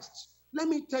Antichrist, let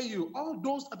me tell you, all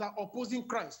those that are opposing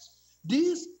Christ,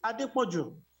 this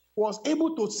Adepoju was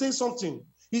able to say something.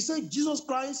 He said, Jesus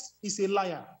Christ is a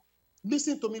liar.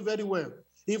 Listen to me very well.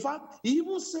 In fact, he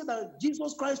even said that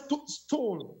Jesus Christ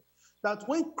told that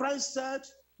when Christ said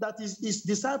that his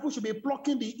disciples should be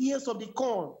plucking the ears of the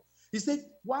corn, he said,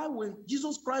 why will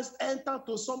Jesus Christ enter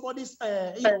to somebody's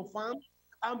farm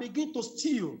and begin to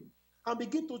steal and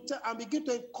begin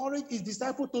to encourage his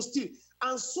disciples to steal?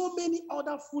 And so many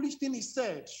other foolish things he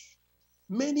said.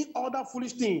 Many other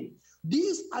foolish things.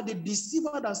 These are the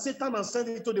deceiver that Satan has sent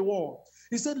into the world.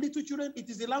 He said, little children, it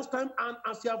is the last time, and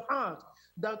as you have heard,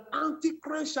 that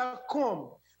Antichrist shall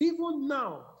come. Even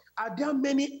now, are there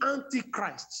many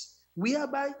Antichrists,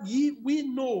 whereby we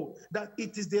know that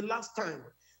it is the last time.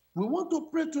 We want to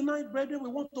pray tonight, brethren. We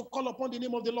want to call upon the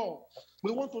name of the Lord.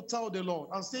 We want to tell the Lord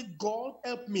and say, God,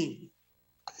 help me.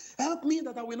 Help me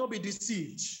that I will not be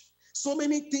deceived. So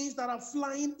many things that are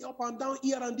flying up and down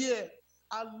here and there.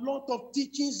 A lot of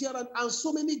teachings here and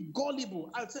so many gullible.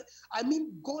 I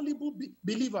mean gullible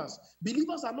believers.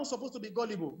 Believers are not supposed to be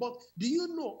gullible. But do you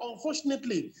know,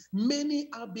 unfortunately, many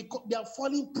they are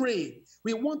falling prey.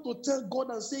 We want to tell God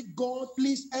and say, God,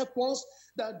 please help us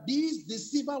that these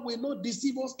deceiver will not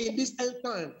deceive us in this end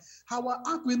time. Our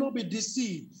heart will not be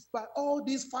deceived by all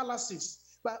these fallacies,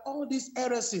 by all these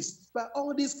heresies, by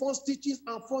all these false teachings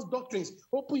and false doctrines.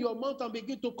 Open your mouth and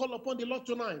begin to call upon the Lord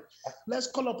tonight. Let's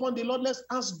call upon the Lord. Let's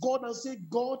ask God and say,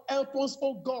 God, help us,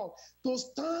 oh God, to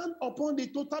stand upon the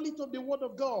totality of the word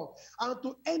of God and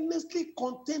to earnestly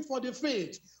contend for the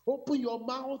faith. Open your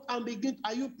mouth and begin.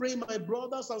 Are you praying, my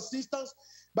brothers and sisters?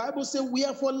 Bible says,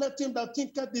 wherefore let him that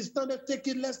thinketh he standeth take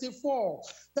it lest he fall.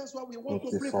 That's why we want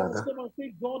to pray for ourselves and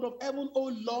say, God of heaven,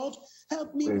 oh Lord,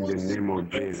 help me in the once name of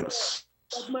again, Jesus.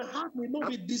 that my heart will not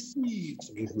be deceived.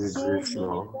 Give me So grace, many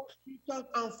Lord, false teachers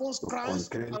and false to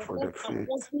Christ and contend for false the faith.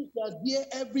 apostles are there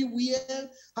everywhere,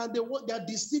 and they are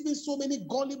deceiving so many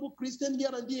gullible Christians here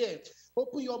and there.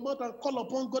 Open your mouth and call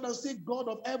upon God and say, God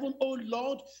of heaven, oh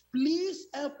Lord, please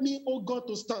help me, oh God,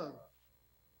 to stand.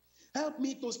 Help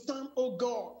me to stand, oh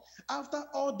God, after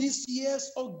all these years,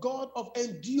 oh God, of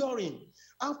enduring,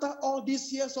 after all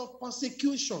these years of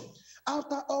persecution,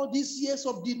 after all these years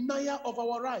of denial of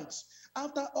our rights,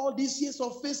 after all these years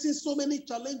of facing so many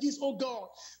challenges, oh God,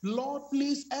 Lord,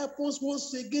 please help us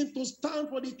once again to stand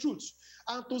for the truth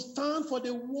and to stand for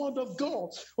the word of God.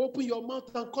 Open your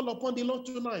mouth and call upon the Lord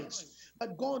tonight.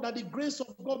 That God, that the grace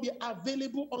of God be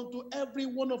available unto every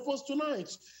one of us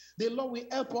tonight. The Lord will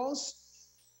help us.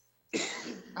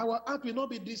 Our heart will not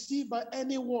be deceived by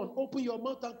anyone. Open your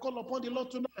mouth and call upon the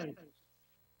Lord tonight.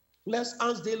 Let's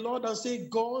ask the Lord and say,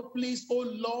 God, please, oh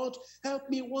Lord, help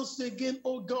me once again,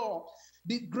 oh God.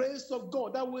 The grace of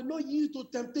God that will not yield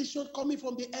to temptation coming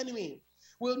from the enemy,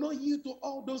 will not yield to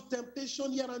all those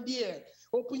temptations here and there.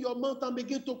 Open your mouth and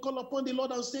begin to call upon the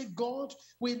Lord and say, God,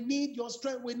 we need your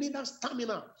strength. We need that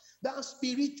stamina, that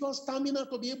spiritual stamina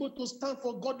to be able to stand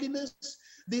for godliness,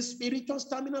 the spiritual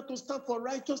stamina to stand for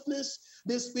righteousness,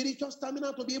 the spiritual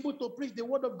stamina to be able to preach the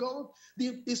word of God,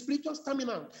 the spiritual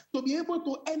stamina to be able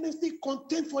to earnestly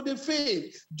contend for the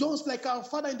faith, just like our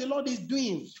Father in the Lord is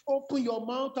doing. Open your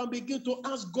mouth and begin to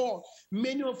ask God.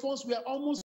 Many of us, we are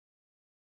almost